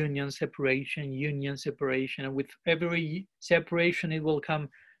 union, separation, and with every separation it will come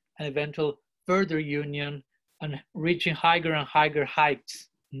an eventual further union and reaching higher and higher heights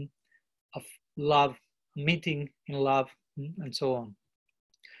of love, meeting in love, and so on.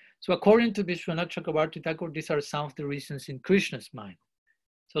 So according to Vishwanath Chakravarti Thakur, these are some of the reasons in Krishna's mind.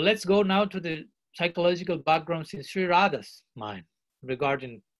 So let's go now to the psychological backgrounds in Sri Radha's mind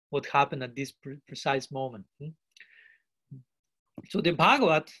regarding what happened at this precise moment. So the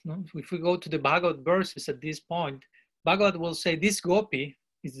Bhagavad, if we go to the Bhagavad verses at this point, Bhagavad will say this gopi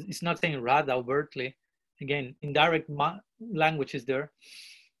is not saying Radha overtly. Again, indirect language is there.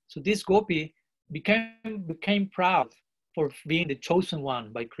 So this gopi became proud for being the chosen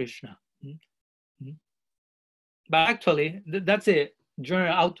one by Krishna. But actually, that's a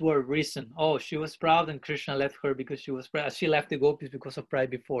general outward reason. Oh, she was proud and Krishna left her because she was proud. She left the gopis because of pride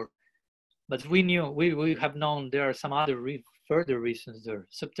before. But we have known there are some other further reasons there,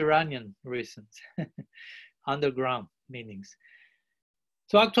 subterranean reasons, underground meanings.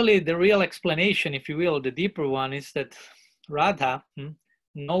 So actually the real explanation, if you will, the deeper one is that Radha,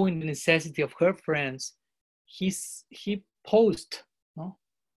 knowing the necessity of her friends, he posed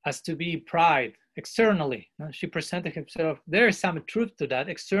as to be pride externally. She presented herself. There is some truth to that.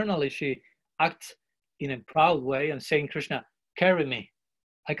 Externally, she acts in a proud way and saying, Krishna, carry me.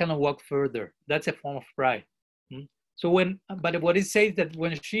 I cannot walk further. That's a form of pride. So but what it says that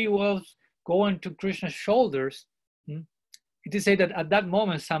when she was going to Krishna's shoulders, it is said that at that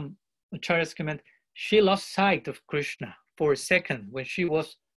moment, some acharyas comment, she lost sight of Krishna for a second when she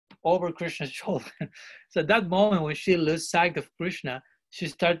was over Krishna's shoulder. So at that moment, when she lost sight of Krishna, she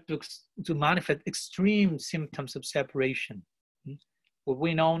started to manifest extreme symptoms of separation. What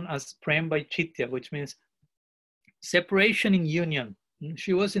we know as vicinvate, which means separation in union.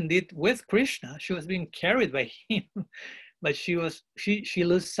 She was indeed with Krishna. She was being carried by him, but she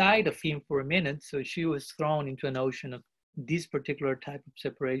lost sight of him for a minute. So she was thrown into an ocean of this particular type of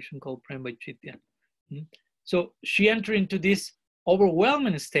separation called vicinvate. So she entered into this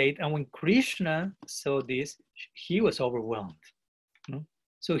overwhelming state, and when Krishna saw this, he was overwhelmed.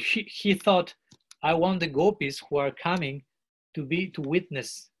 So he thought, I want the gopis who are coming to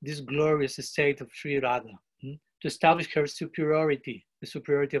witness this glorious state of Sri Radha, to establish her superiority, the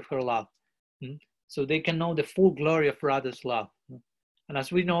superiority of her love, so they can know the full glory of Radha's love. And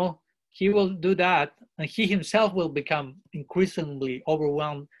as we know, he will do that, and he himself will become increasingly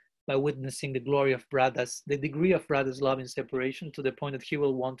overwhelmed by witnessing the glory of the degree of Radha's love in separation, to the point that he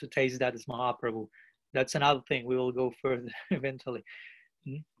will want to taste that as Mahaprabhu. That's another thing. We will go further eventually.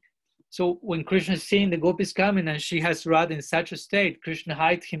 So when Krishna is seeing the gopis coming and she has Radha in such a state, Krishna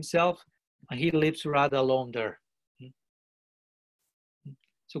hides himself and he leaves Radha alone there.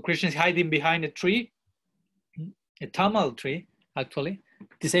 So Krishna is hiding behind a tree, a tamal tree, actually.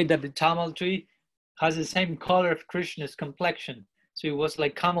 They say that the tamal tree has the same color of Krishna's complexion. So it was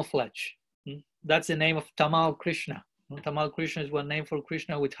like camouflage. That's the name of Tamal Krishna. Tamal Krishna is one name for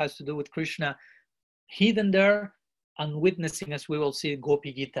Krishna, which has to do with Krishna hidden there and witnessing, as we will see,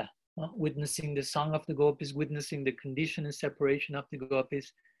 GOPI-GITA, witnessing the song of the gopis, witnessing the condition and separation of the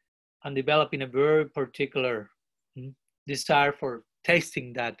gopis, and developing a very particular desire for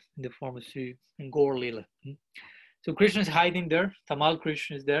tasting that in the form of Sri and Gaur Lila. So Krishna is hiding there. Tamal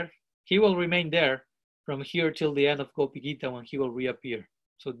Krishna is there. He will remain there from here till the end of GOPI-GITA, when he will reappear.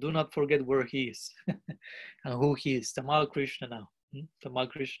 So do not forget where he is and who he is. Tamal Krishna now. Tamal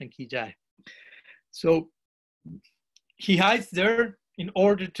Krishna ki jai. So he hides there in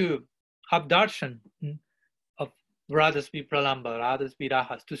order to have darshan of Radha's Vipralamba, Radha's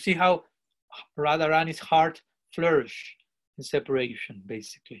Virahas, to see how Radharani's heart flourish in separation,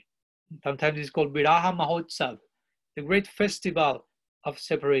 basically. Sometimes it's called Viraha Mahotsav, the great festival of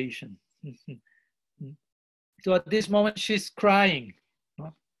separation. So at this moment, she's crying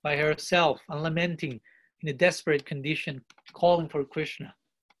by herself and lamenting in a desperate condition, calling for Krishna,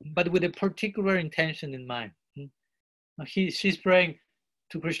 but with a particular intention in mind. She's praying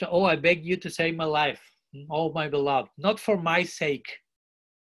to Krishna, oh, I beg you to save my life, oh, my beloved, not for my sake.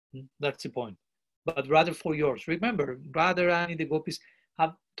 That's the point, but rather for yours. Remember, Radharani, the gopis,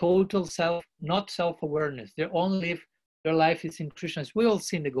 have total not self-awareness. They only live, their life is in Krishna. We will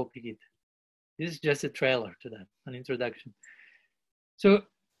see in the GOPI-GITA. This is just a trailer to that, an introduction. So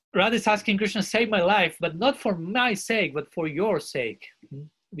Radha is asking Krishna, save my life, but not for my sake, but for your sake.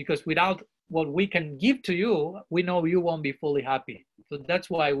 Because without what we can give to you, we know you won't be fully happy. So that's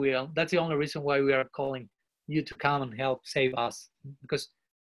why that's the only reason why we are calling you to come and help save us. Because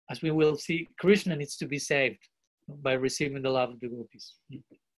as we will see, Krishna needs to be saved by receiving the love of the gopis.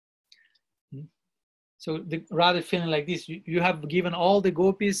 So Radha feeling like this, you have given all the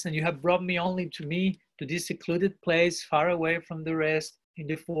gopis and you have brought me only to me, to this secluded place, far away from the rest, in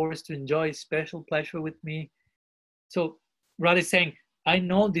the forest, to enjoy special pleasure with me. So Radha is saying, I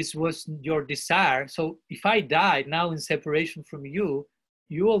know this was your desire. So if I die now in separation from you,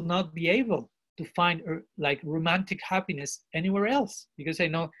 you will not be able to find like romantic happiness anywhere else, because I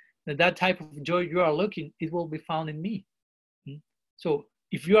know that type of joy you are looking, it will be found in me. So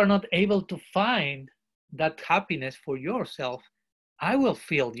if you are not able to find that happiness for yourself, I will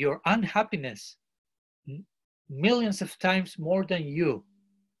feel your unhappiness millions of times more than you,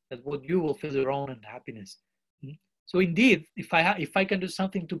 that what you will feel your own unhappiness. So indeed, if I can do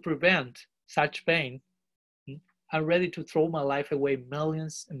something to prevent such pain, I'm ready to throw my life away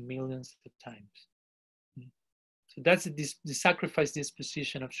millions and millions of times. So that's the sacrifice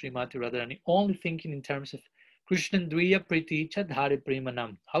disposition of Srimati Radharani, only thinking in terms of Krishnandriya Priti Chadhari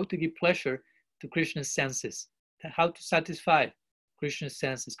Premanam, how to give pleasure to Krishna's senses, how to satisfy Krishna's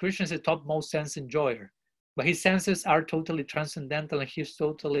senses. Krishna is the topmost sense enjoyer, but his senses are totally transcendental and he's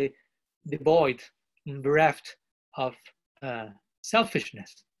totally devoid and bereft of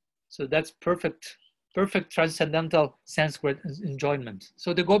selfishness. So that's perfect transcendental sense enjoyment.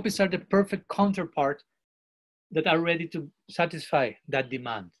 So the gopis are the perfect counterpart that are ready to satisfy that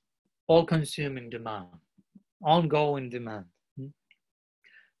demand, all-consuming demand, ongoing demand.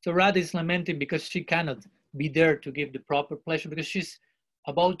 So Radha is lamenting because she cannot be there to give the proper pleasure, because she's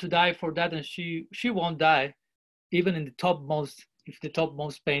about to die for that, and she won't die even in the topmost, if the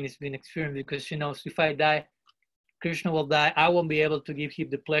topmost pain is being experienced, because she knows if I die, Krishna will die. I won't be able to give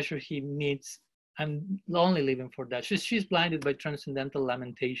him the pleasure he needs. I'm only living for that. She's blinded by transcendental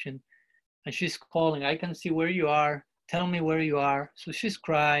lamentation, and she's calling, I can see where you are. Tell me where you are. So she's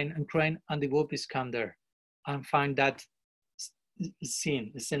crying, and the gopis come there and find that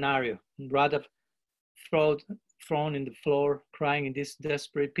scene, the scenario. Radha thrown in the floor, crying in this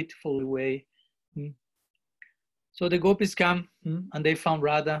desperate, pitiful way. So the gopis come and they found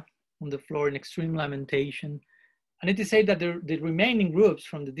Radha on the floor in extreme lamentation. And it is said that the remaining groups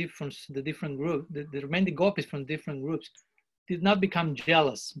from the different groups, the remaining gopis from different groups, did not become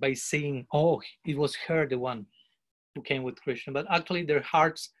jealous by saying, oh, it was her, the one who came with Krishna, but actually their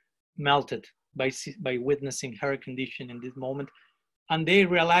hearts melted by witnessing her condition in this moment. And they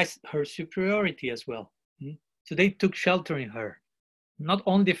realized her superiority as well. So they took shelter in her. Not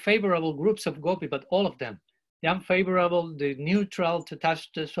only the favorable groups of gopi, but all of them. The unfavorable, the neutral,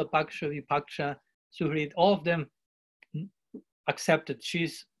 tatashta, swapaksha, vipaksha, suhrit, all of them accepted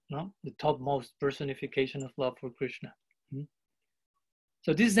she's the topmost personification of love for Krishna.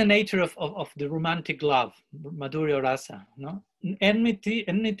 So this is the nature of the romantic love, Madhurya Rasa. Enmity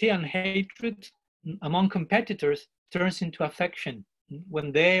and hatred among competitors turns into affection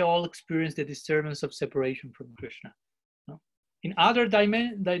when they all experience the disturbance of separation from Krishna. In other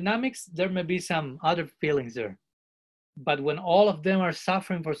dynamics, there may be some other feelings there. But when all of them are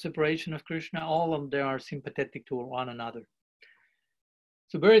suffering for separation of Krishna, all of them are sympathetic to one another.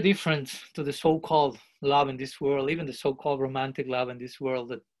 So very different to the so-called love in this world, even the so-called romantic love in this world,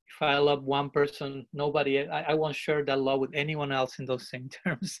 that if I love one person, I won't share that love with anyone else in those same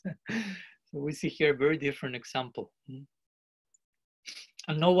terms. So we see here a very different example.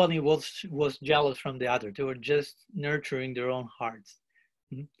 And nobody was jealous from the other. They were just nurturing their own hearts.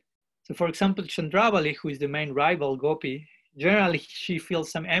 So for example, Chandravali, who is the main rival Gopi, generally she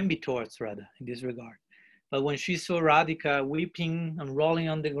feels some envy towards Radha in this regard. But when she saw Radhika weeping and rolling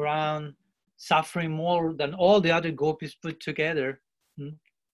on the ground, suffering more than all the other gopis put together,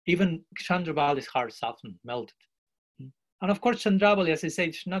 even Chandravali's heart softened, melted. And of course, Chandravali, as I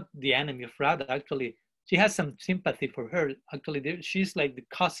say, she's not the enemy of Radha. Actually, she has some sympathy for her. Actually, she's like the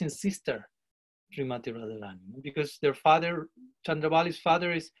cousin sister, Srimati Radharani, because their father, Chandravali's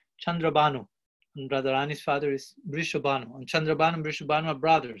father is Chandrabhanu, and Radharani's father is Vrishabhanu, and Chandrabhanu and Vrishabhanu are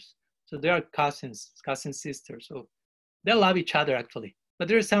brothers. So they are cousins, cousin sisters. So they love each other actually. But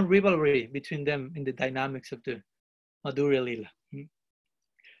there is some rivalry between them in the dynamics of the Madhurya Lila.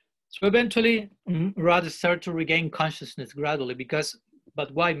 So eventually, Radha started to regain consciousness gradually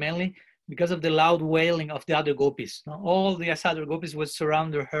but why? Mainly because of the loud wailing of the other gopis. All the other gopis would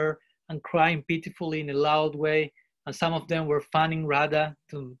surround her and crying pitifully in a loud way. And some of them were fanning Radha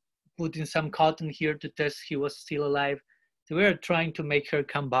to put in some cotton here to test he was still alive. So we are trying to make her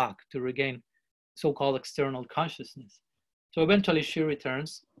come back to regain so-called external consciousness. So eventually she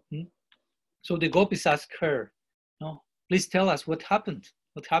returns. So the gopis ask her, please tell us what happened.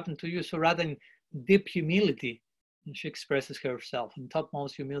 What happened to you? So rather in deep humility, she expresses herself in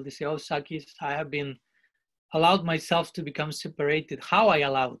topmost humility. Say, oh Sakis, I have been allowed myself to become separated. How I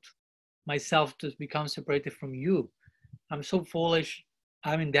allowed myself to become separated from you? I'm so foolish.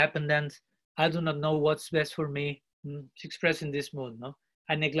 I'm independent. I do not know what's best for me. She expressed in this mood.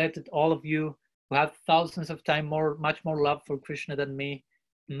 I neglected all of you who have thousands of times much more love for Krishna than me.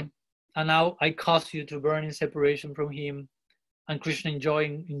 And now I caused you to burn in separation from him, and Krishna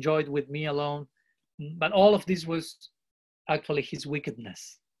enjoyed with me alone. But all of this was actually his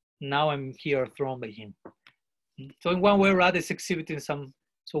wickedness. Now I'm here thrown by him. So in one way, Radha is exhibiting some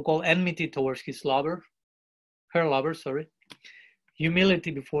so-called enmity towards her lover,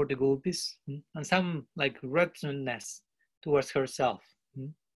 humility before the gopis, and some like wretchedness towards herself.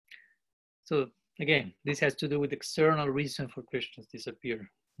 So again, this has to do with external reason for Krishna's disappear.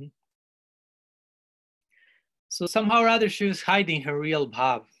 So somehow or other, she was hiding her real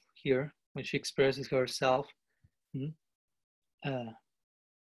bhav here when she expresses herself,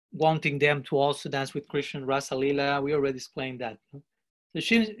 wanting them to also dance with Krishna and Rasa Lila. We already explained that. So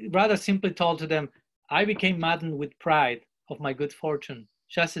she rather simply told to them, I became maddened with pride of my good fortune,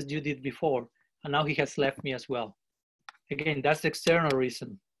 just as you did before, and now he has left me as well. Again, that's the external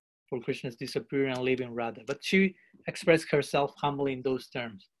reason for Krishna's disappearing and leaving Radha. But she expressed herself humbly in those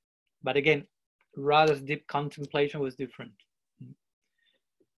terms. But again, Radha's deep contemplation was different.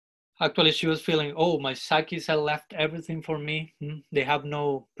 Actually, she was feeling, oh, my Sakis have left everything for me. They have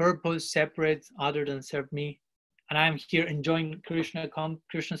no purpose separate other than serve me. And I'm here enjoying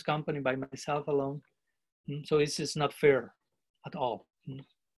Krishna's company by myself alone. So this is not fair at all.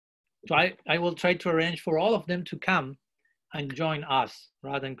 So I will try to arrange for all of them to come and join us,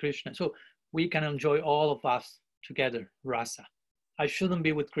 Radha and Krishna. So we can enjoy all of us together, rasa. I shouldn't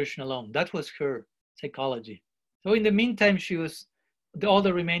be with Krishna alone. That was her psychology. So in the meantime, all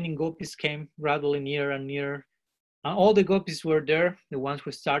the remaining gopis came gradually nearer and nearer. And all the gopis were there, the ones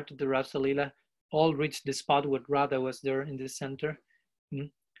who started the Rasa Lila, all reached the spot where Radha was there in the center.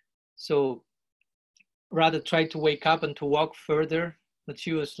 So Radha tried to wake up and to walk further, but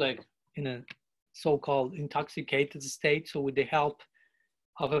she was like in a so-called intoxicated state. So with the help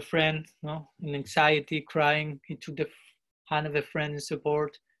of a friend, in anxiety, crying, he took the hand of a friend in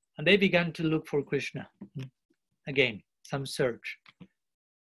support, and they began to look for Krishna. Again, some search.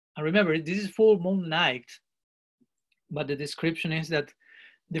 And remember, this is full moon night, but the description is that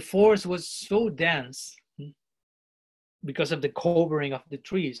the forest was so dense because of the covering of the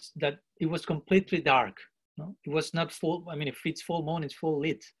trees that it was completely dark. It was not full, if it's full moon, it's full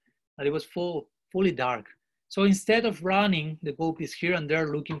lit, but it was fully dark. So instead of running, the gopis here and there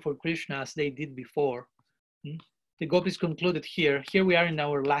looking for Krishna as they did before, the gopis concluded here we are in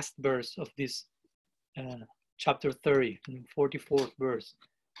our last verse of this chapter 30, 44th verse.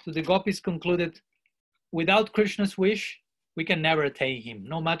 So the gopis concluded, without Krishna's wish, we can never attain him,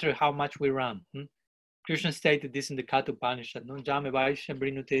 no matter how much we run. Krishna stated this in the Katha Upanishad,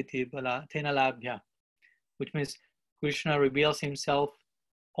 which means Krishna reveals himself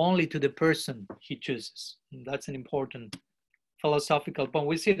only to the person he chooses. And that's an important philosophical point.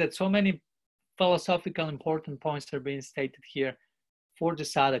 We see that so many philosophical important points are being stated here for the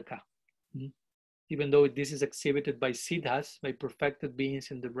sadhaka. Even though this is exhibited by siddhas, by perfected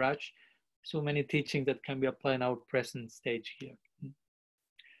beings in the Vraja, so many teachings that can be applied in our present stage here.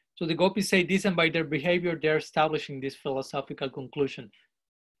 So the gopis say this, and by their behavior, they're establishing this philosophical conclusion.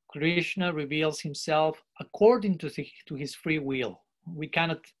 Krishna reveals himself according to his free will. We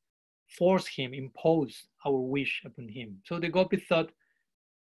cannot force him, impose our wish upon him. So the gopis thought,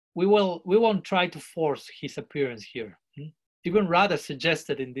 we won't try to force his appearance here. Even Radha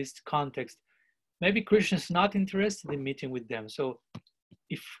suggested in this context, maybe Krishna is not interested in meeting with them. So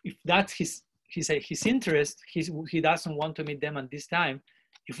if that's his interest, he doesn't want to meet them at this time.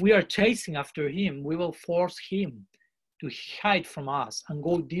 If we are chasing after him, we will force him to hide from us and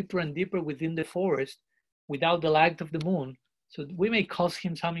go deeper and deeper within the forest without the light of the moon. So we may cause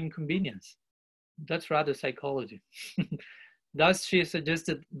him some inconvenience. That's rather psychology. Thus she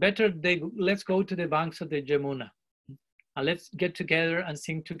suggested, let's go to the banks of the Yamuna and let's get together and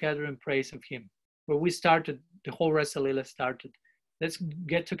sing together in praise of him. Where we started, the whole Rasa Lila started. Let's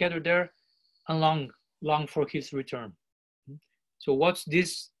get together there and long for his return. So what's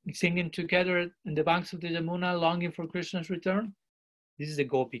this singing together in the banks of the Yamuna, longing for Krishna's return? This is the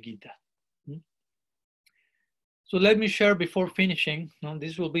GOPI-GITA. So let me share before finishing.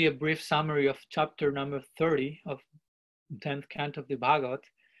 This will be a brief summary of chapter number 30 of 10th canto of the Bhagavad.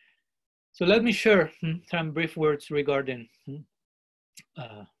 So let me share some brief words regarding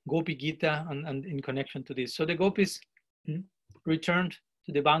GOPI-GITA and in connection to this. So the gopis returned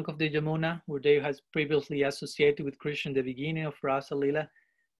to the bank of the Yamuna, where they had previously associated with Krishna in the beginning of Rasa Lila,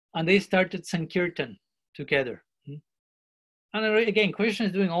 and they started Sankirtan together. And again, Krishna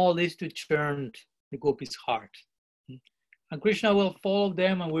is doing all this to churn the gopis' heart. And Krishna will follow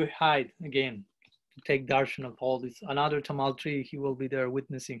them and will hide again to take darshan of all this. Another Tamal tree, he will be there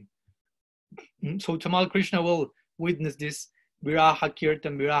witnessing. So Tamal Krishna will witness this Viraha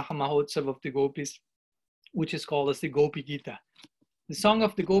Kirtan, Viraha Mahotsav of the gopis, which is called as the GOPI-GITA. The song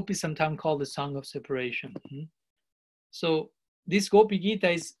of the gopis, sometimes called the song of separation. So this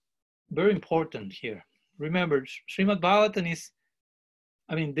GOPI-GITA is very important here. Remember, Srimad Bhagavatam is,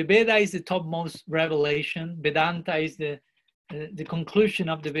 the Veda is the topmost revelation. Vedanta is the conclusion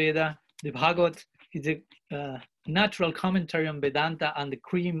of the Veda. The Bhagavad is the natural commentary on Vedanta and the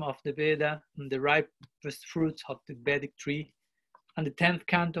cream of the Veda and the ripest fruits of the Vedic tree. And the 10th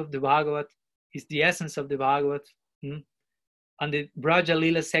canto of the Bhagavad is the essence of the Bhagavad. And the Vraja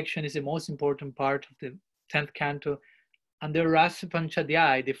Lila section is the most important part of the 10th canto. And the Rasa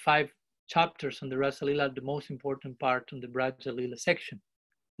Panchadhyaya, the 5 chapters on the Rasa Lila, are the most important part on the Vraja Lila section.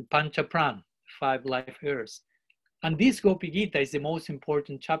 The Pancha Pran, 5 life airs. And this GOPI-GITA is the most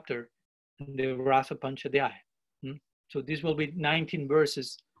important chapter in the Rasa Panchadhyaya. So this will be 19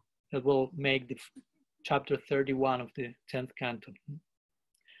 verses that will make the chapter 31 of the 10th canto.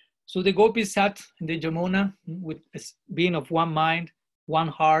 So the gopis sat in the Yamuna with being of one mind, one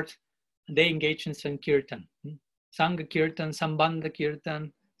heart, and they engaged in Sankirtan. Sangha Kirtan, Sambandha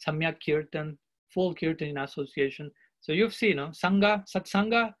Kirtan, Samyak Kirtan, full Kirtan in association. So you've seen, Sangha,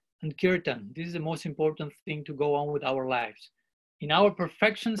 Satsanga, and Kirtan. This is the most important thing to go on with our lives. In our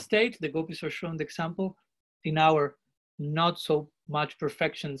perfection state, the gopis are shown the example. In our not so much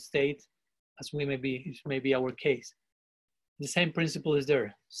perfection state, as may be our case. The same principle is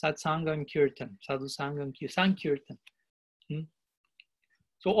there. Satsanga and Kirtan, Sadhu Sangha and Sankirtan.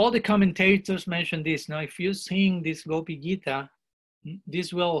 So all the commentators mention this. Now, if you sing this GOPI-GITA,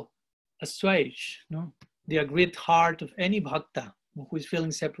 this will assuage the aggrieved heart of any bhakta who is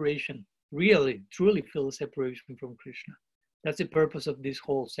feeling separation, really, truly feels separation from Krishna. That's the purpose of this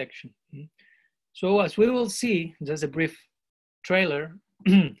whole section. So as we will see, just a brief trailer,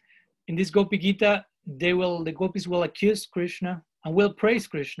 in this GOPI-GITA, the gopis will accuse Krishna and will praise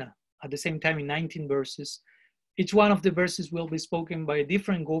Krishna at the same time in 19 verses. Each one of the verses will be spoken by a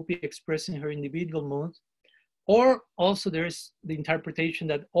different gopi expressing her individual mood. Or also there is the interpretation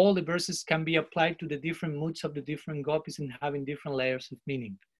that all the verses can be applied to the different moods of the different gopis and having different layers of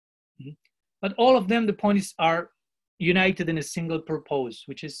meaning. But all of them, the points are united in a single purpose,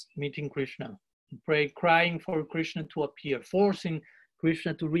 which is meeting Krishna. Crying for Krishna to appear, forcing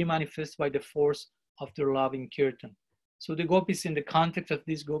Krishna to remanifest by the force of their loving kirtan. So the gopis in the context of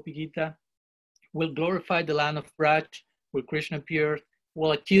this GOPI-GITA will glorify the land of Vraja, where Krishna appeared,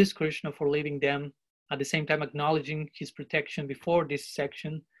 will accuse Krishna for leaving them, at the same time acknowledging his protection before this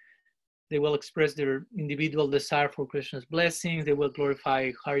section. They will express their individual desire for Krishna's blessings. They will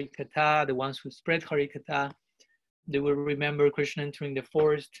glorify Harikatha, the ones who spread Harikatha. They will remember Krishna entering the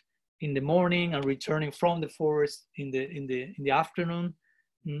forest in the morning and returning from the forest in the afternoon.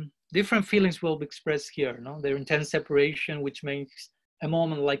 Different feelings will be expressed here. No, their intense separation, which makes a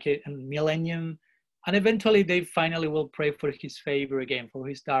moment like a millennium, and eventually they finally will pray for his favor again, for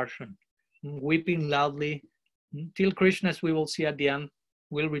his darshan, weeping loudly, till Krishna, as we will see at the end,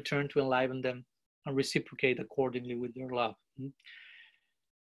 will return to enliven them and reciprocate accordingly with their love.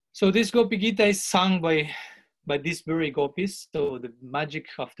 So this Gopi-GITA is sung by these very gopis. So the magic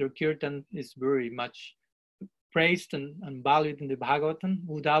of their kirtan is very much praised and valued in the Bhagavatam.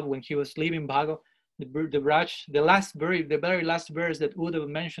 Uddhava, when he was leaving Bhagavad, the very last verse that Uddhava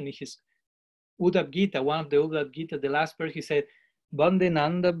mentioned in his Uddhava-GITA, one of the Uddhava-GITA, the last verse, he said, Bande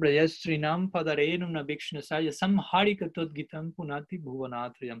Nanda Brajastrinam Padarenum Nabikshnasaya Samharikatot Gitam Punati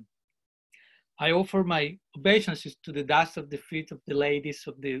Bhuvanatriyam. I offer my obeisances to the dust of the feet of the ladies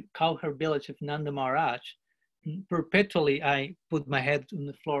of the cowherd village of Nanda Maharaj. Perpetually I put my head on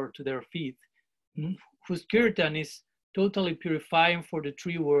the floor to their feet, whose kirtan is totally purifying for the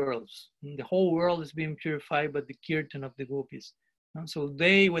three worlds. The whole world is being purified by the kirtan of the gopis. So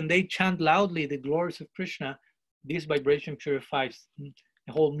when they chant loudly the glories of Krishna, this vibration purifies the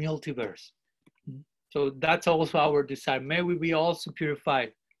whole multiverse. So that's also our desire. May we be also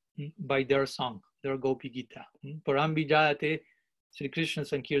purified by their song, their Gopi-GITA. Parambi jayati Sri Krishna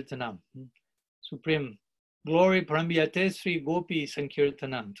Sankirtanam. Supreme glory Parambiyate Sri Gopi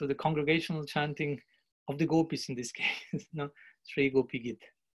Sankirtanam. So the congregational chanting of the gopis in this case, Sri Gopi-GITA.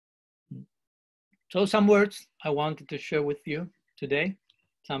 So some words I wanted to share with you today.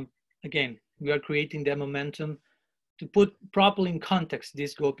 Again, we are creating the momentum to put properly in context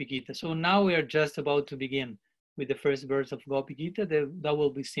this Gopi-GITA. So now we are just about to begin with the first verse of Gopi-GITA that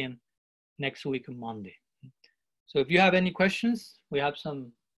will be seen next week on Monday. So if you have any questions, we have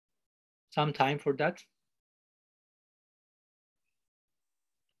some time for that.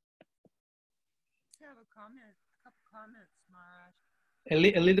 I have a couple comments,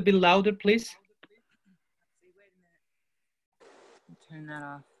 Maharaj. A little bit louder, please. Let's see, wait a minute. Turn that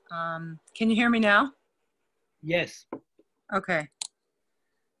off. Can you hear me now? Yes. Okay.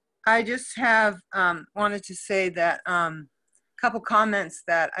 I just have wanted to say that couple comments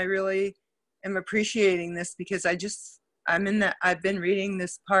that I really am appreciating this, because I've been reading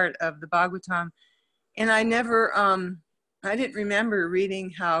this part of the Bhagavatam, and I didn't remember reading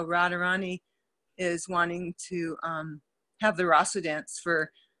how Radharani is wanting to have the rasa dance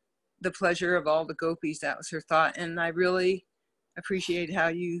for the pleasure of all the gopis. That was her thought, and I really appreciate how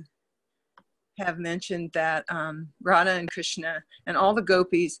you have mentioned that Radha and Krishna and all the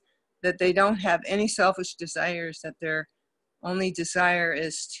gopis, that they don't have any selfish desires, that their only desire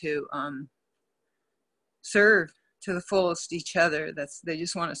is to serve to the fullest each other. They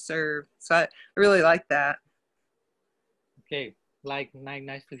just want to serve. So I really like that. Okay,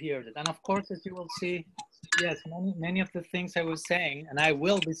 nice to hear that. And of course, as you will see, yes, many of the things I was saying, and I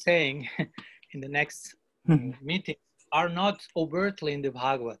will be saying in the next meeting, are not overtly in the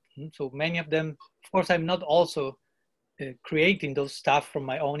Bhagavad. So many of them, of course, I'm not also creating those stuff from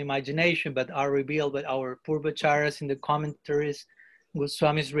my own imagination, but are revealed by our Purvacharyas in the commentaries,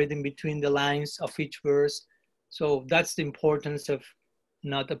 Goswami's reading between the lines of each verse. So that's the importance of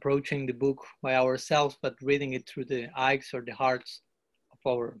not approaching the book by ourselves, but reading it through the eyes or the hearts of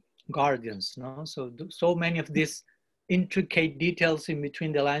our guardians. No? So many of these intricate details in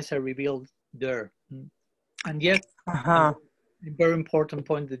between the lines are revealed there. And yet, a very important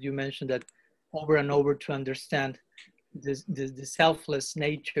point that you mentioned, that over and over to understand the selfless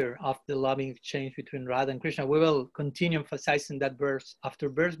nature of the loving exchange between Radha and Krishna. We will continue emphasizing that verse after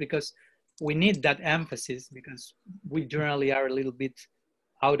verse, because we need that emphasis, because we generally are a little bit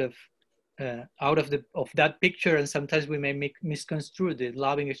out of that picture, and sometimes we may misconstrue the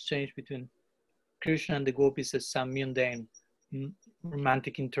loving exchange between Krishna and the gopis as some mundane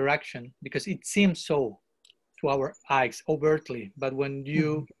romantic interaction, because it seems so to our eyes overtly. But when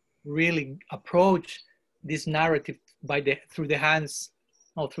you really approach this narrative through the hands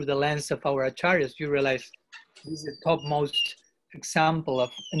or through the lens of our acharyas, you realize this is the topmost example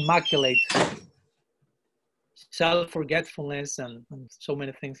of immaculate self-forgetfulness and so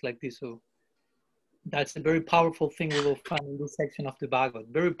many things like this. So that's a very powerful thing we will find in this section of the Bhagavad.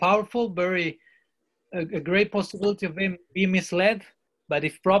 Very powerful, a great possibility of being misled, but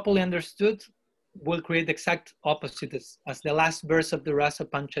if properly understood, will create the exact opposite, as the last verse of the Rasa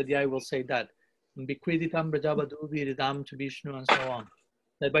Panchadhyaya will say that. Vikriditam Brajavadu Viridam to Vishnu, and so on.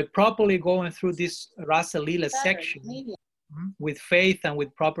 That by properly going through this Rasa Lila section with faith and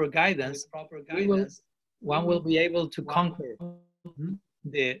with proper guidance, one will be able to conquer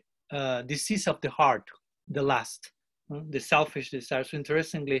the disease of the heart, the lust. the selfish desire. So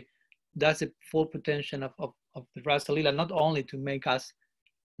interestingly, that's the full potential of the Rasa Lila, not only to make us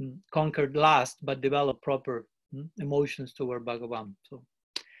conquer lust, but develop proper emotions toward Bhagavan. So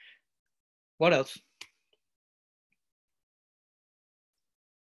what else?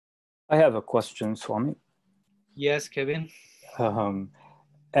 I have a question, Swami. Yes, Kevin.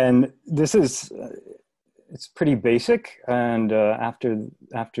 And this is, it's pretty basic. And after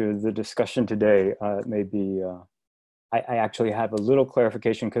the discussion today, maybe I actually have a little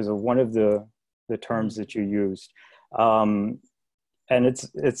clarification because of one of the terms that you used. And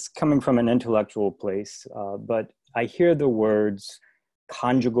it's coming from an intellectual place, but I hear the words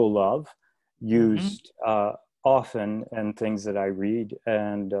conjugal love used often in things that I read.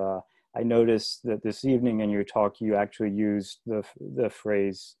 And I noticed that this evening in your talk, you actually used the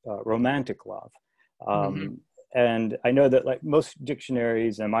phrase romantic love. And I know that like most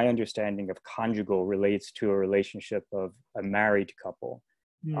dictionaries and my understanding of conjugal relates to a relationship of a married couple.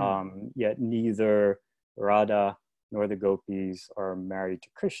 Yet neither Radha nor the gopis are married to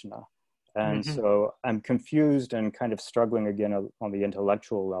Krishna. And so I'm confused and kind of struggling again on the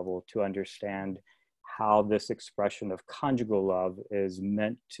intellectual level to understand how this expression of conjugal love is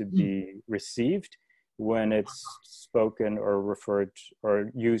meant to be received when it's spoken or referred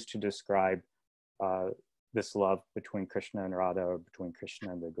or used to describe this love between Krishna and Radha or between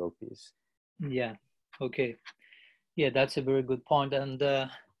Krishna and the gopis. Yeah, okay. Yeah, that's a very good point. And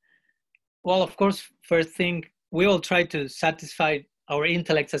well, of course, first thing, we all try to satisfy our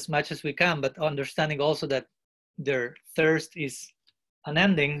intellects as much as we can, but understanding also that their thirst is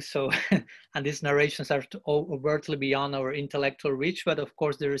unending. So, and these narrations are overtly beyond our intellectual reach, but of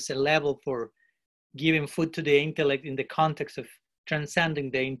course there is a level for giving food to the intellect in the context of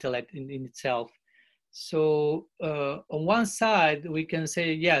transcending the intellect in itself. So on one side, we can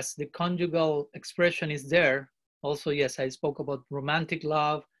say, yes, the conjugal expression is there. Also, yes, I spoke about romantic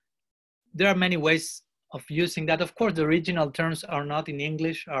love. There are many ways of using that. Of course, the original terms are not in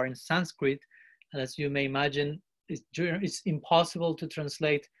English, are in Sanskrit. And as you may imagine, it's impossible to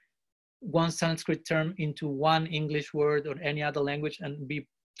translate one Sanskrit term into one English word or any other language and be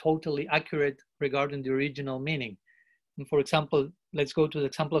totally accurate regarding the original meaning. And for example, let's go to the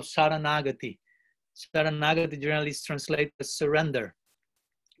example of Saranagati. Saranagati generally is translated as surrender.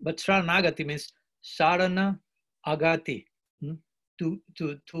 But Saranagati means Sarana Agati,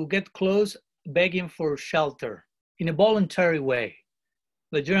 to get close, begging for shelter in a voluntary way.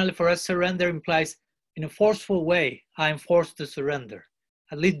 But generally for us, surrender implies in a forceful way, I am forced to surrender,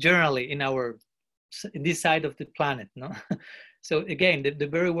 at least generally in this side of the planet. No? So again, the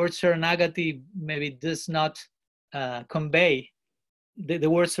very word Saranagati maybe does not convey the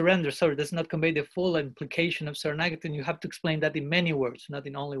word surrender, sorry, does not convey the full implication of Saranagati, and you have to explain that in many words, not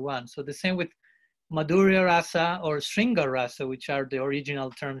in only one. So the same with Madhurya Rasa or Sringa Rasa, which are the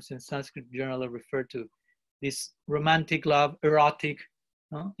original terms in Sanskrit generally refer to this romantic love, erotic.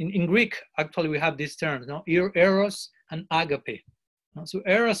 No? In Greek, actually, we have these terms, no? Eros and agape. No? So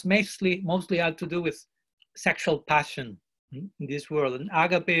eros mostly had to do with sexual passion in this world, and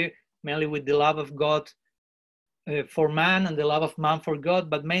agape mainly with the love of God for man and the love of man for God,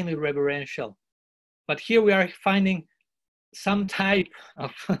 but mainly reverential. But here we are finding some type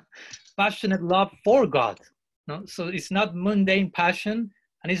of passionate love for God. No? So it's not mundane passion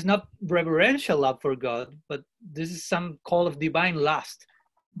and it's not reverential love for God, but this is some call of divine lust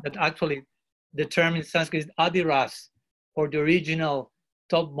that actually the term in Sanskrit is adiras, or the original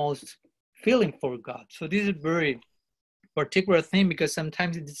topmost feeling for God. So this is a very particular thing because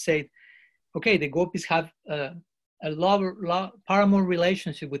sometimes it is said, okay, the gopis have a paramour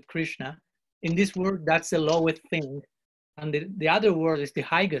relationship with Krishna. In this world, that's the lowest thing. And the other world is the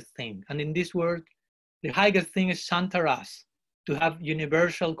highest thing. And in this world, the highest thing is santaras, to have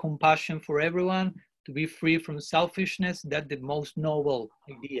universal compassion for everyone, to be free from selfishness. That's the most noble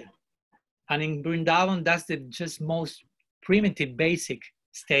idea. And in Vrindavan, that's the just most primitive, basic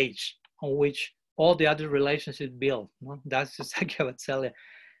stage on which all the other relationships build. No? That's the Sakya Vatsalya.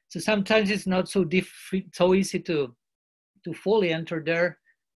 So sometimes it's not so easy to fully enter there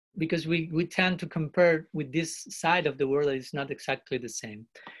because we tend to compare with this side of the world that is not exactly the same.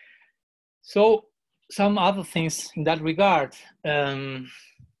 So some other things in that regard.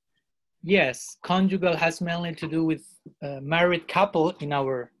 Yes, conjugal has mainly to do with married couple in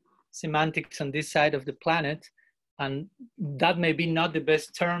our semantics on this side of the planet. And that may be not the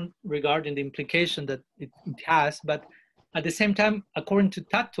best term regarding the implication that it has, but at the same time, according to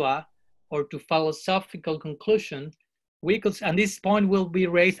tattva or to philosophical conclusion, we could, and this point will be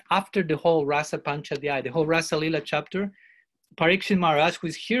raised after the whole Rasa Panchadhyaya, the whole Rasa Lila chapter. Parikshit Maharaj, who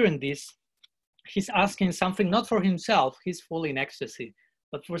is hearing this, he's asking something not for himself, he's fully in ecstasy,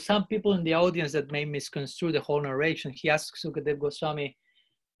 but for some people in the audience that may misconstrue the whole narration, he asks Sukadeva Goswami,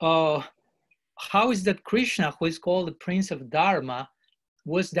 how is that Krishna, who is called the Prince of Dharma,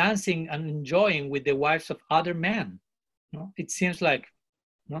 was dancing and enjoying with the wives of other men? No? It seems like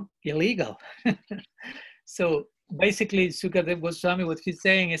illegal. So basically, Sukadeva Goswami, what he's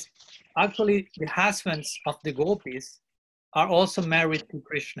saying is, actually the husbands of the gopis are also married to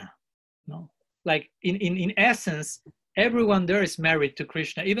Krishna. No? Like in essence, everyone there is married to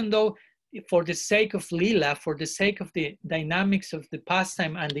Krishna, even though for the sake of Leela, for the sake of the dynamics of the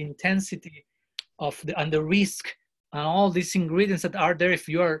pastime and the intensity of the risk and all these ingredients that are there, if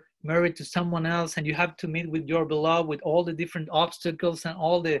you are married to someone else and you have to meet with your beloved with all the different obstacles and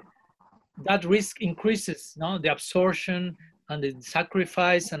all that risk increases, no? The absorption and the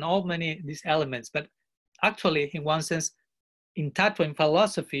sacrifice and all many these elements. But actually, in one sense, in tattva, in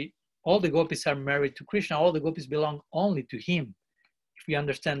philosophy, all the gopis are married to Krishna. All the gopis belong only to him, if we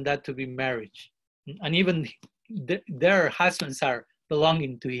understand that to be marriage. And even their husbands are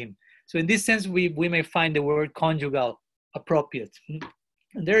belonging to him. So in this sense, we may find the word conjugal appropriate.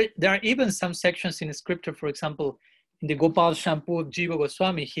 There are even some sections in the scripture, for example, in the Gopal Shampoo of Jiva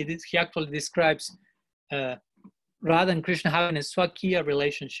Goswami, he actually describes Radha and Krishna having a swakiya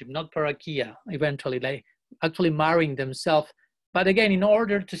relationship, not parakiya, eventually, like actually marrying themselves. But again, in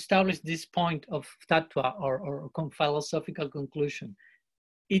order to establish this point of tattva or philosophical conclusion,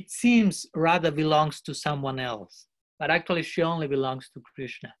 it seems Radha belongs to someone else, but actually she only belongs to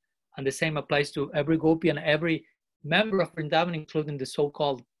Krishna. And the same applies to every gopi and every member of Vrindavan, including the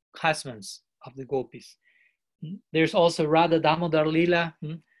so-called husbands of the gopis. There's also Radha Damodar Leela,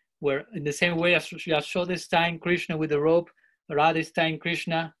 where in the same way as Yashoda is tying Krishna with a rope, Radha is tying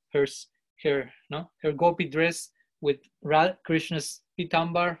Krishna, her gopi dress with Krishna's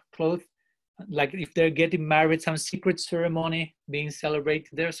pitambar cloth, like if they're getting married, some secret ceremony being celebrated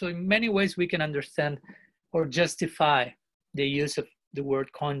there. So in many ways we can understand or justify the use of the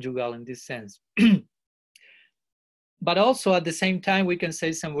word conjugal in this sense. But also at the same time, we can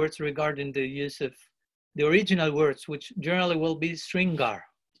say some words regarding the use of the original words, which generally will be Sringar.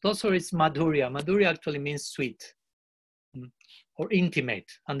 Also it's Madhurya. Madhurya actually means sweet or intimate.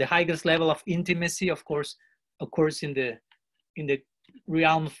 And the highest level of intimacy, of course, occurs in the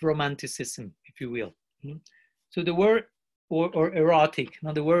realm of romanticism, if you will. So the word or erotic.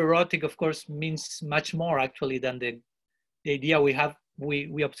 Now the word erotic, of course, means much more actually than the idea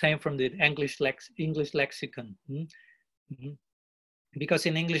we obtain from the English lexicon. Because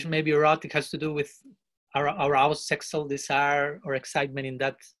in English, maybe erotic has to do with our sexual desire or excitement in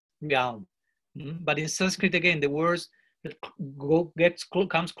that realm. But in Sanskrit, again, the words that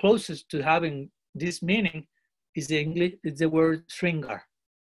comes closest to having this meaning is the word Sringar.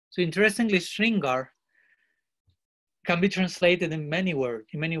 So interestingly, Sringar can be translated in many words,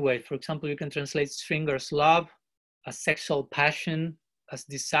 in many ways. For example, you can translate Sringar as love, as sexual passion, as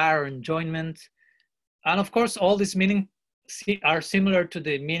desire, enjoyment. And of course, all these meanings are similar to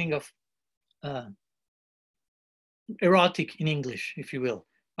the meaning of erotic in English, if you will.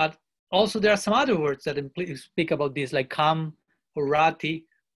 But also there are some other words that speak about this, like kam or rati,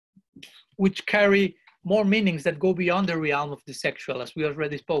 which carry more meanings that go beyond the realm of the sexual. As we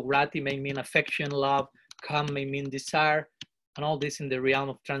already spoke, rati may mean affection, love, kam may mean desire, and all this in the realm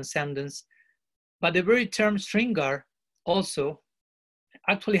of transcendence. But the very term Sringar also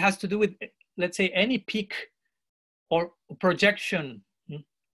actually has to do with, let's say, any peak or projection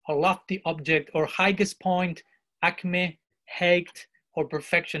or lofty object or highest point, acme, height, or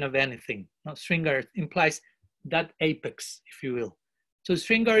perfection of anything. Now, Sringar implies that apex, if you will. So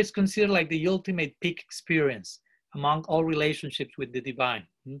Sringar is considered like the ultimate peak experience among all relationships with the divine.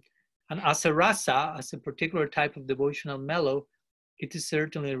 And as a rasa, as a particular type of devotional mellow, it is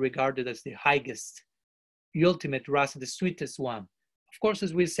certainly regarded as the highest, the ultimate rasa, the sweetest one. Of course,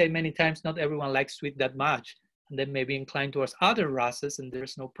 as we say many times, not everyone likes sweet that much, and they may be inclined towards other rasas, and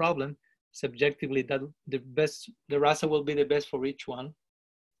there's no problem. Subjectively, that the rasa will be the best for each one.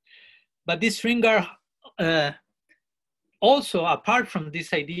 But this Sringar, also apart from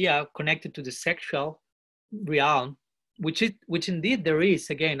this idea connected to the sexual realm, which indeed there is,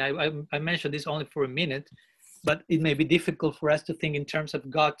 again, I mentioned this only for a minute, but it may be difficult for us to think in terms of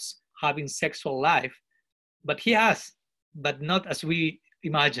God's having sexual life, but he has, but not as we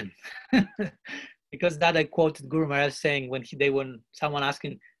imagine. Because that I quoted Guru Maharaj saying when someone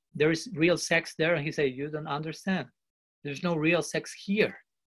asking, there is real sex there, and he said, you don't understand. There's no real sex here.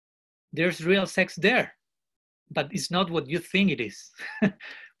 There's real sex there, but it's not what you think it is.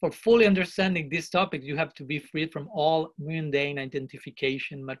 For fully understanding this topic, you have to be free from all mundane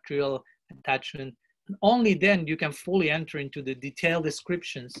identification, material attachment. And only then you can fully enter into the detailed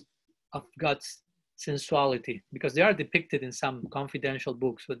descriptions of God's sensuality, because they are depicted in some confidential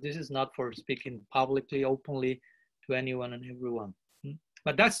books, but this is not for speaking publicly, openly to anyone and everyone.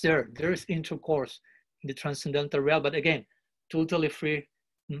 But that's there is intercourse in the transcendental realm, but again, totally free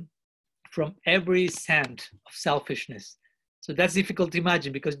from every scent of selfishness. So that's difficult to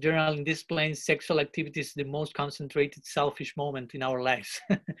imagine, because generally in this plane, sexual activity is the most concentrated selfish moment in our lives.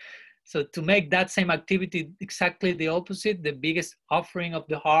 So to make that same activity exactly the opposite, the biggest offering of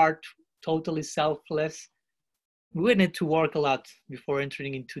the heart, totally selfless, we need to work a lot before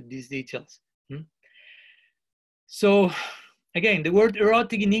entering into these details. So again, the word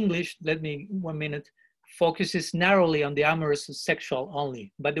erotic in English, let me 1 minute, focuses narrowly on the amorous sexual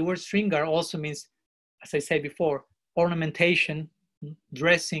only. But the word shringar also means, as I said before, ornamentation,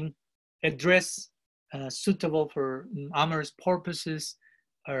 dressing, a dress suitable for amorous purposes,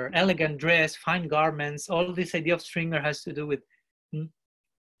 or elegant dress, fine garments. All this idea of shringar has to do with,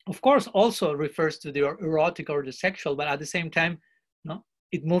 of course, also refers to the erotic or the sexual, but at the same time,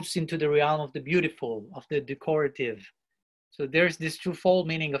 it moves into the realm of the beautiful, of the decorative. So there's this twofold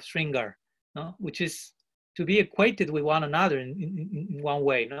meaning of shringar, which is to be equated with one another in one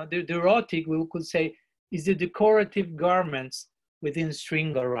way. The erotic, we could say, is the decorative garments within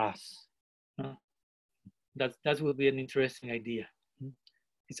shringar ras. That would be an interesting idea.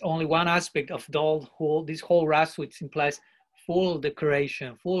 It's only one aspect of this whole ras, which implies full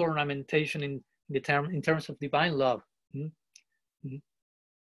decoration, full ornamentation in terms of divine love.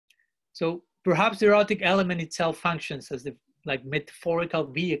 So perhaps the erotic element itself functions as the metaphorical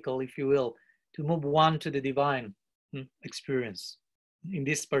vehicle, if you will, to move one to the divine experience in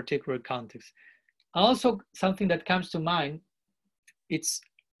this particular context. Also, something that comes to mind, it's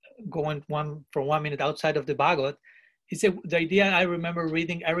going for 1 minute outside of the Bhagavad, is the idea. I remember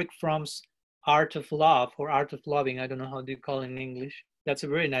reading Erich Fromm's Art of Love, or Art of Loving, I don't know how you call it in English. That's a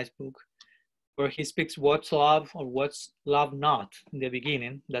very nice book, where he speaks what's love or what's love not in the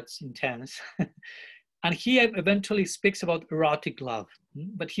beginning. That's intense. And he eventually speaks about erotic love.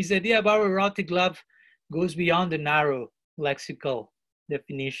 But his idea about erotic love goes beyond the narrow lexical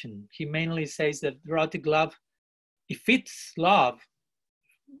definition. He mainly says that erotic love, if it's love,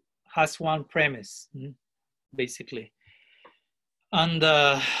 has one premise, basically. And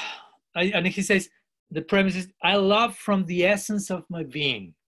he says, the premise is, I love from the essence of my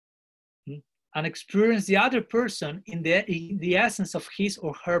being, and experience the other person in the essence of his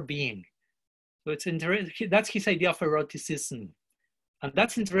or her being. So it's that's his idea of eroticism. And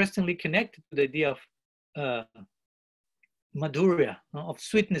that's interestingly connected to the idea of madhurya, of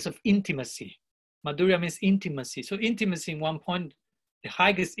sweetness, of intimacy. Madhurya means intimacy. So intimacy, in one point, the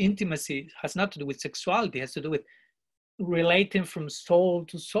highest intimacy has not to do with sexuality, it has to do with relating from soul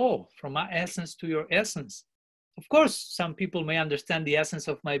to soul, from my essence to your essence. Of course, some people may understand the essence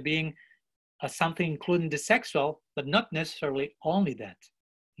of my being as something including the sexual, but not necessarily only that.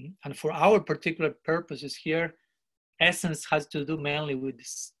 And for our particular purposes here, essence has to do mainly with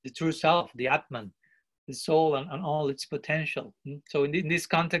the true self, the Atman, the soul and all its potential. So in this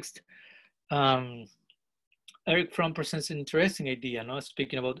context, Erich Fromm presents an interesting idea,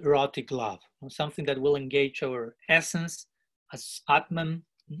 speaking about erotic love, something that will engage our essence as Atman,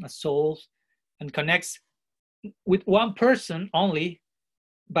 as souls, and connects with one person only.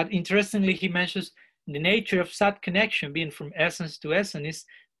 But interestingly, he mentions the nature of such connection, being from essence to essence, is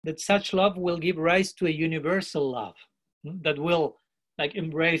that such love will give rise to a universal love that will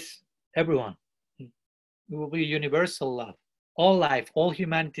embrace everyone. It will be a universal love. All life, all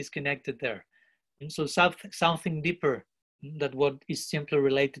humanity is connected there. And so something deeper than what is simply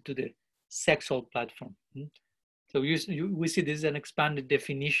related to the sexual platform. So we see this as an expanded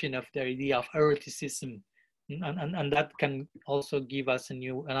definition of the idea of eroticism. And that can also give us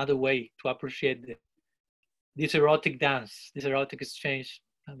another way to appreciate this erotic dance, this erotic exchange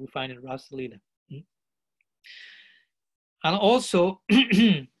that we find in Rasa Lila. And also,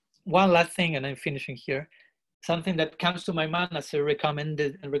 one last thing, and I'm finishing here, something that comes to my mind as a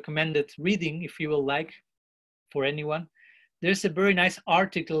recommended reading, if you will like, for anyone. There's a very nice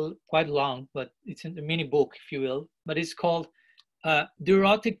article, quite long, but it's in a mini book, if you will, but it's called The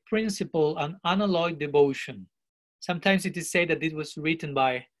Erotic Principle and Unalloyed Devotion. Sometimes it is said that it was written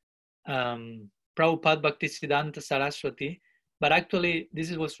by Prabhupada Bhaktisiddhanta Saraswati, but actually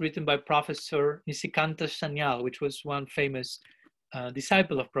this was written by Professor Nisikanta Sanyal, which was one famous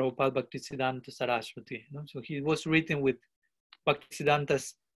disciple of Prabhupada Bhaktisiddhanta Saraswati. So he was written with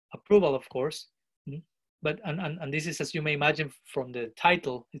Bhaktisiddhanta's approval, of course. But and this is, as you may imagine from the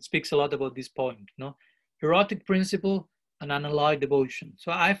title, it speaks a lot about this point. Erotic principle an analog devotion.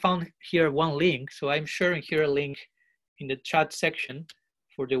 So I found here one link. So I'm sharing here a link in the chat section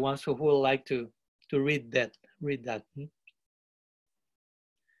for the ones who would like to read that.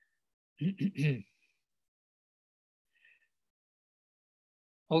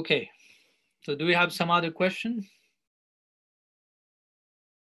 Okay, so do we have some other question?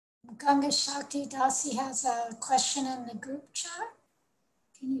 Ganga Shakti Dasi has a question in the group chat.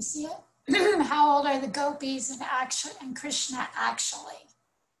 Can you see it? How old are the gopis and Krishna actually?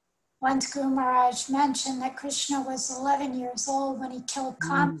 Once Guru Maharaj mentioned that Krishna was 11 years old when he killed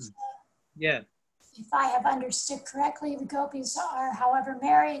Kamsa. Yeah. If I have understood correctly, the gopis are, however,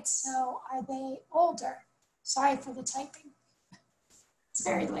 married, so are they older? Sorry for the typing. It's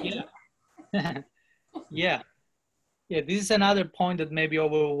very late. Yeah. Yeah. Yeah, this is another point that may be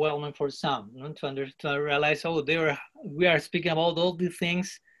overwhelming for some, you know, to realize, oh, we are speaking about all these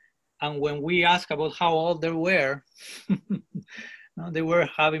things, and when we ask about how old they were, they were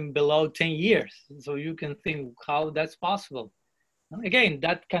having below 10 years. So you can think how that's possible. Again,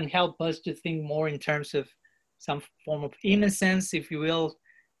 that can help us to think more in terms of some form of innocence, if you will,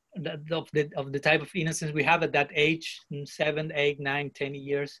 of the type of innocence we have at that age, 7, 8, 9, 10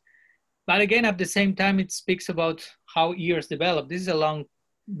 years. But again, at the same time, it speaks about how years develop. This is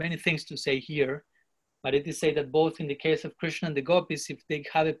many things to say here, but it is said that both in the case of Krishna and the gopis, if they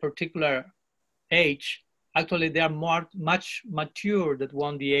have a particular age, actually they are much mature than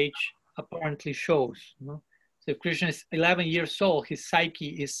what the age apparently shows. You know? So if Krishna is 11 years old, his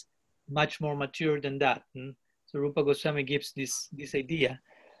psyche is much more mature than that. So Rupa Goswami gives this idea.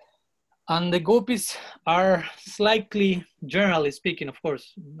 And the gopis are slightly, generally speaking, of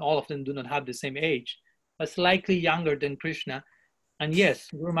course, all of them do not have the same age, but slightly younger than Krishna. And yes,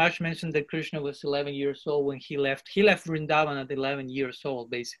 Guru Maharaj mentioned that Krishna was 11 years old when he left. He left Vrindavan at 11 years old,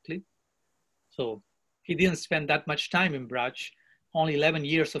 basically. So he didn't spend that much time in Braj, only 11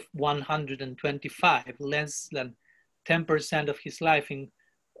 years of 125, less than 10% of his life in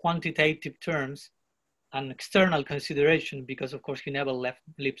quantitative terms. An external consideration, because of course he never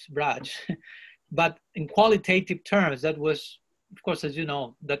leaves Braj. But in qualitative terms, that was, of course, as you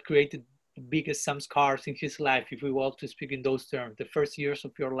know, that created the biggest samskars in his life, if we were to speak in those terms. The first years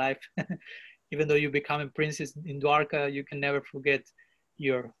of your life, even though you become a princess in Dwarka, you can never forget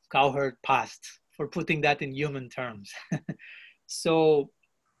your cowherd past, for putting that in human terms. So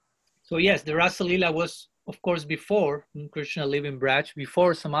yes, the Rasa Lila was, of course, before Krishna living Braj,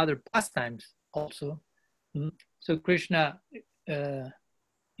 before some other pastimes also. So Krishna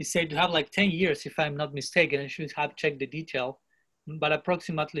is said to have like 10 years, if I'm not mistaken. I should have checked the detail, but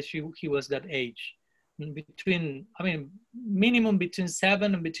approximately he was that age. Minimum between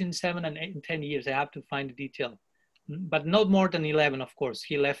 7 and 8 and 10 years. I have to find the detail, but not more than 11, of course.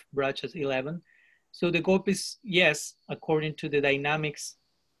 He left Braj at 11. So the gopis, yes, according to the dynamics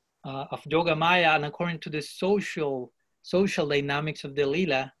of Yoga Maya and according to the social dynamics of the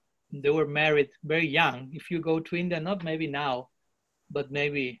Lila, they were married very young. If you go to India, not maybe now, but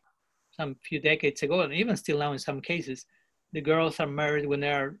maybe some few decades ago, and even still now in some cases, the girls are married when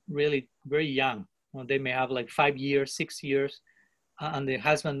they are really very young. Well, they may have like 5 years, 6 years, and the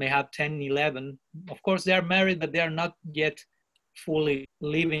husband may have 10, 11. Of course, they are married, but they are not yet fully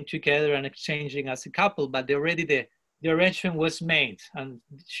living together and exchanging as a couple, but the arrangement was made, and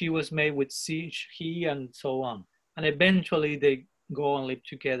she was made with he, and so on. And eventually they go and live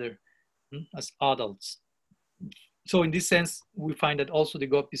together as adults. So in this sense, we find that also the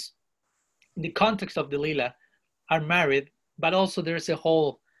gopis, in the context of the Lila, are married, but also there's a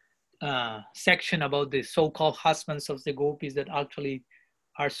whole section about the so-called husbands of the gopis that actually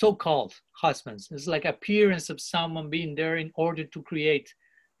are so-called husbands. It's like appearance of someone being there in order to create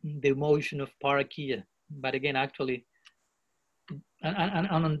the emotion of parakiya. But again, actually, and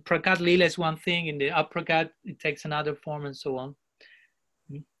on Prakat Lila is one thing, in the Aprakat, it takes another form and so on.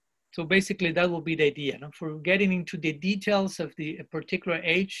 So basically that will be the idea. No? For getting into the details of the particular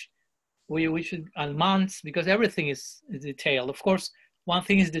age, we should, and months, because everything is detailed. Of course, one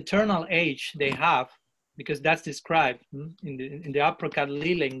thing is the eternal age they have, because that's described in the Aprakat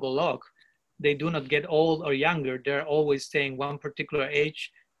Lila in Golok. They do not get old or younger. They're always staying one particular age,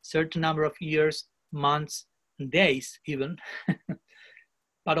 certain number of years, months, and days even.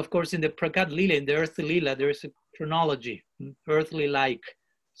 But of course, in the Prakat Lila, in the earthly Lila, there is a chronology, earthly like.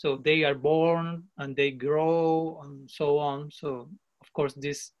 So they are born and they grow and so on. So of course,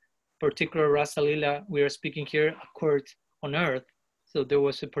 this particular Rasa Lila we are speaking here occurred on earth. So there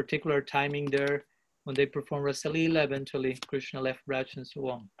was a particular timing there when they performed Rasa Lila. Eventually, Krishna left Braj and so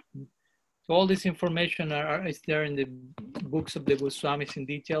on. So all this information is there in the books of the Goswamis in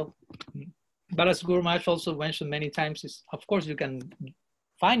detail. But as Guru Maharaj also mentioned many times, is of course you can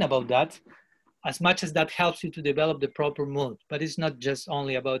find about that as much as that helps you to develop the proper mood. But it's not just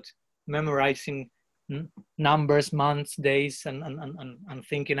only about memorizing numbers, months, days, and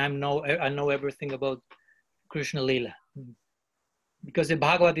thinking I know everything about Krishna Lila. Because the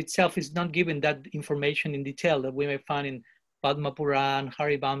Bhagavad itself is not given that information in detail that we may find in Padma Puran,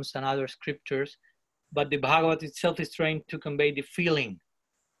 Harivamsa, and other scriptures. But the Bhagavad itself is trying to convey the feeling,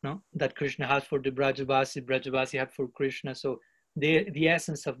 no, that Krishna has for the Brajavasi had for Krishna. So the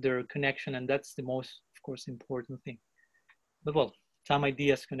essence of their connection, and that's the most, of course, important thing. But well, some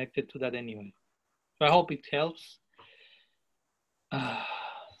ideas connected to that anyway. So I hope it helps.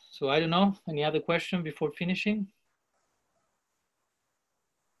 So I don't know, any other question before finishing?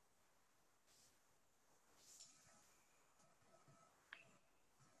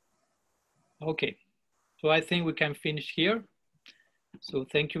 Okay, so I think we can finish here. So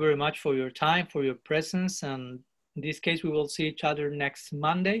thank you very much for your time, for your presence. And in this case, we will see each other next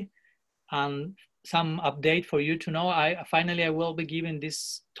Monday. And some update for you to know, finally I will be giving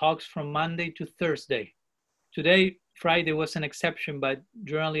these talks from Monday to Thursday. Today, Friday was an exception, but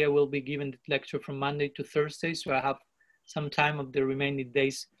generally I will be giving the lecture from Monday to Thursday. So I have some time of the remaining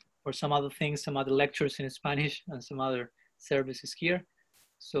days for some other things, some other lectures in Spanish and some other services here.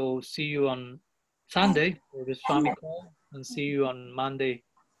 So see you on Sunday for the Swami call, and see you on Monday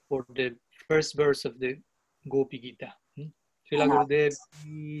for the first verse of the GOPI-GITA. Srila Gurudev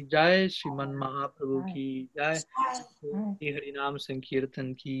ki jai, Sriman Mahaprabhu ki jai, Harinam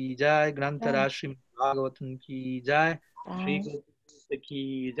Sankirtan ki jai, Grantara Srimad Bhagavatam ki jai, Shri Gopis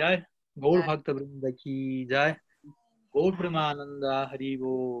ki jai, Gaur Bhakta Vrinda ki jai, Gaur Pramananda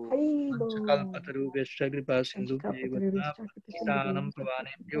Haribo, Panchakal Pataru Veshra Kripa Sindhu Devata, Kitanam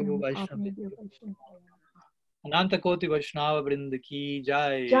Pravanebhyo Vaishnavebhyo, Ananta Koti Vaishnava Vrinda ki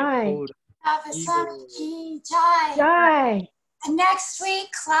jai, Gaur Ki jai. And next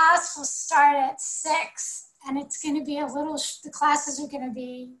week, class will start at 6, and it's going to be a little, the classes are going to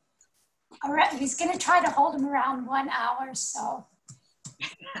be, he's going to try to hold them around 1 hour, so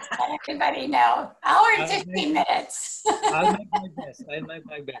let everybody know. Hour and 15 minutes. I'll make my best. I'll make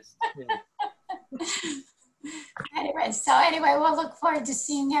my best. Yeah. Anyway, we'll look forward to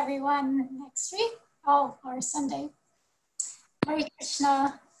seeing everyone next week, or Sunday. Hare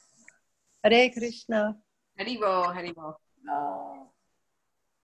Krishna. Hare Krishna. Haribo, Haribo. Oh.